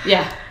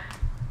 Yeah.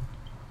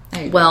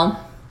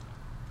 Well,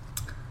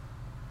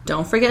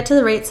 don't forget to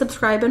rate,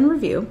 subscribe, and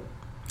review.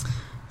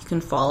 You can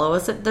follow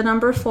us at the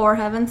number 4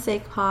 Heaven's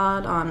Sake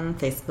Pod on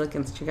Facebook,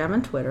 Instagram,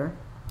 and Twitter.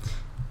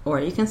 Or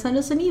you can send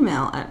us an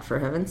email at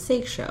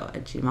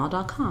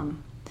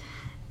forheavensakeshow@gmail.com.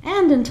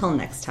 And until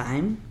next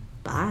time,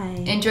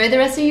 bye. Enjoy the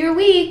rest of your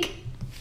week.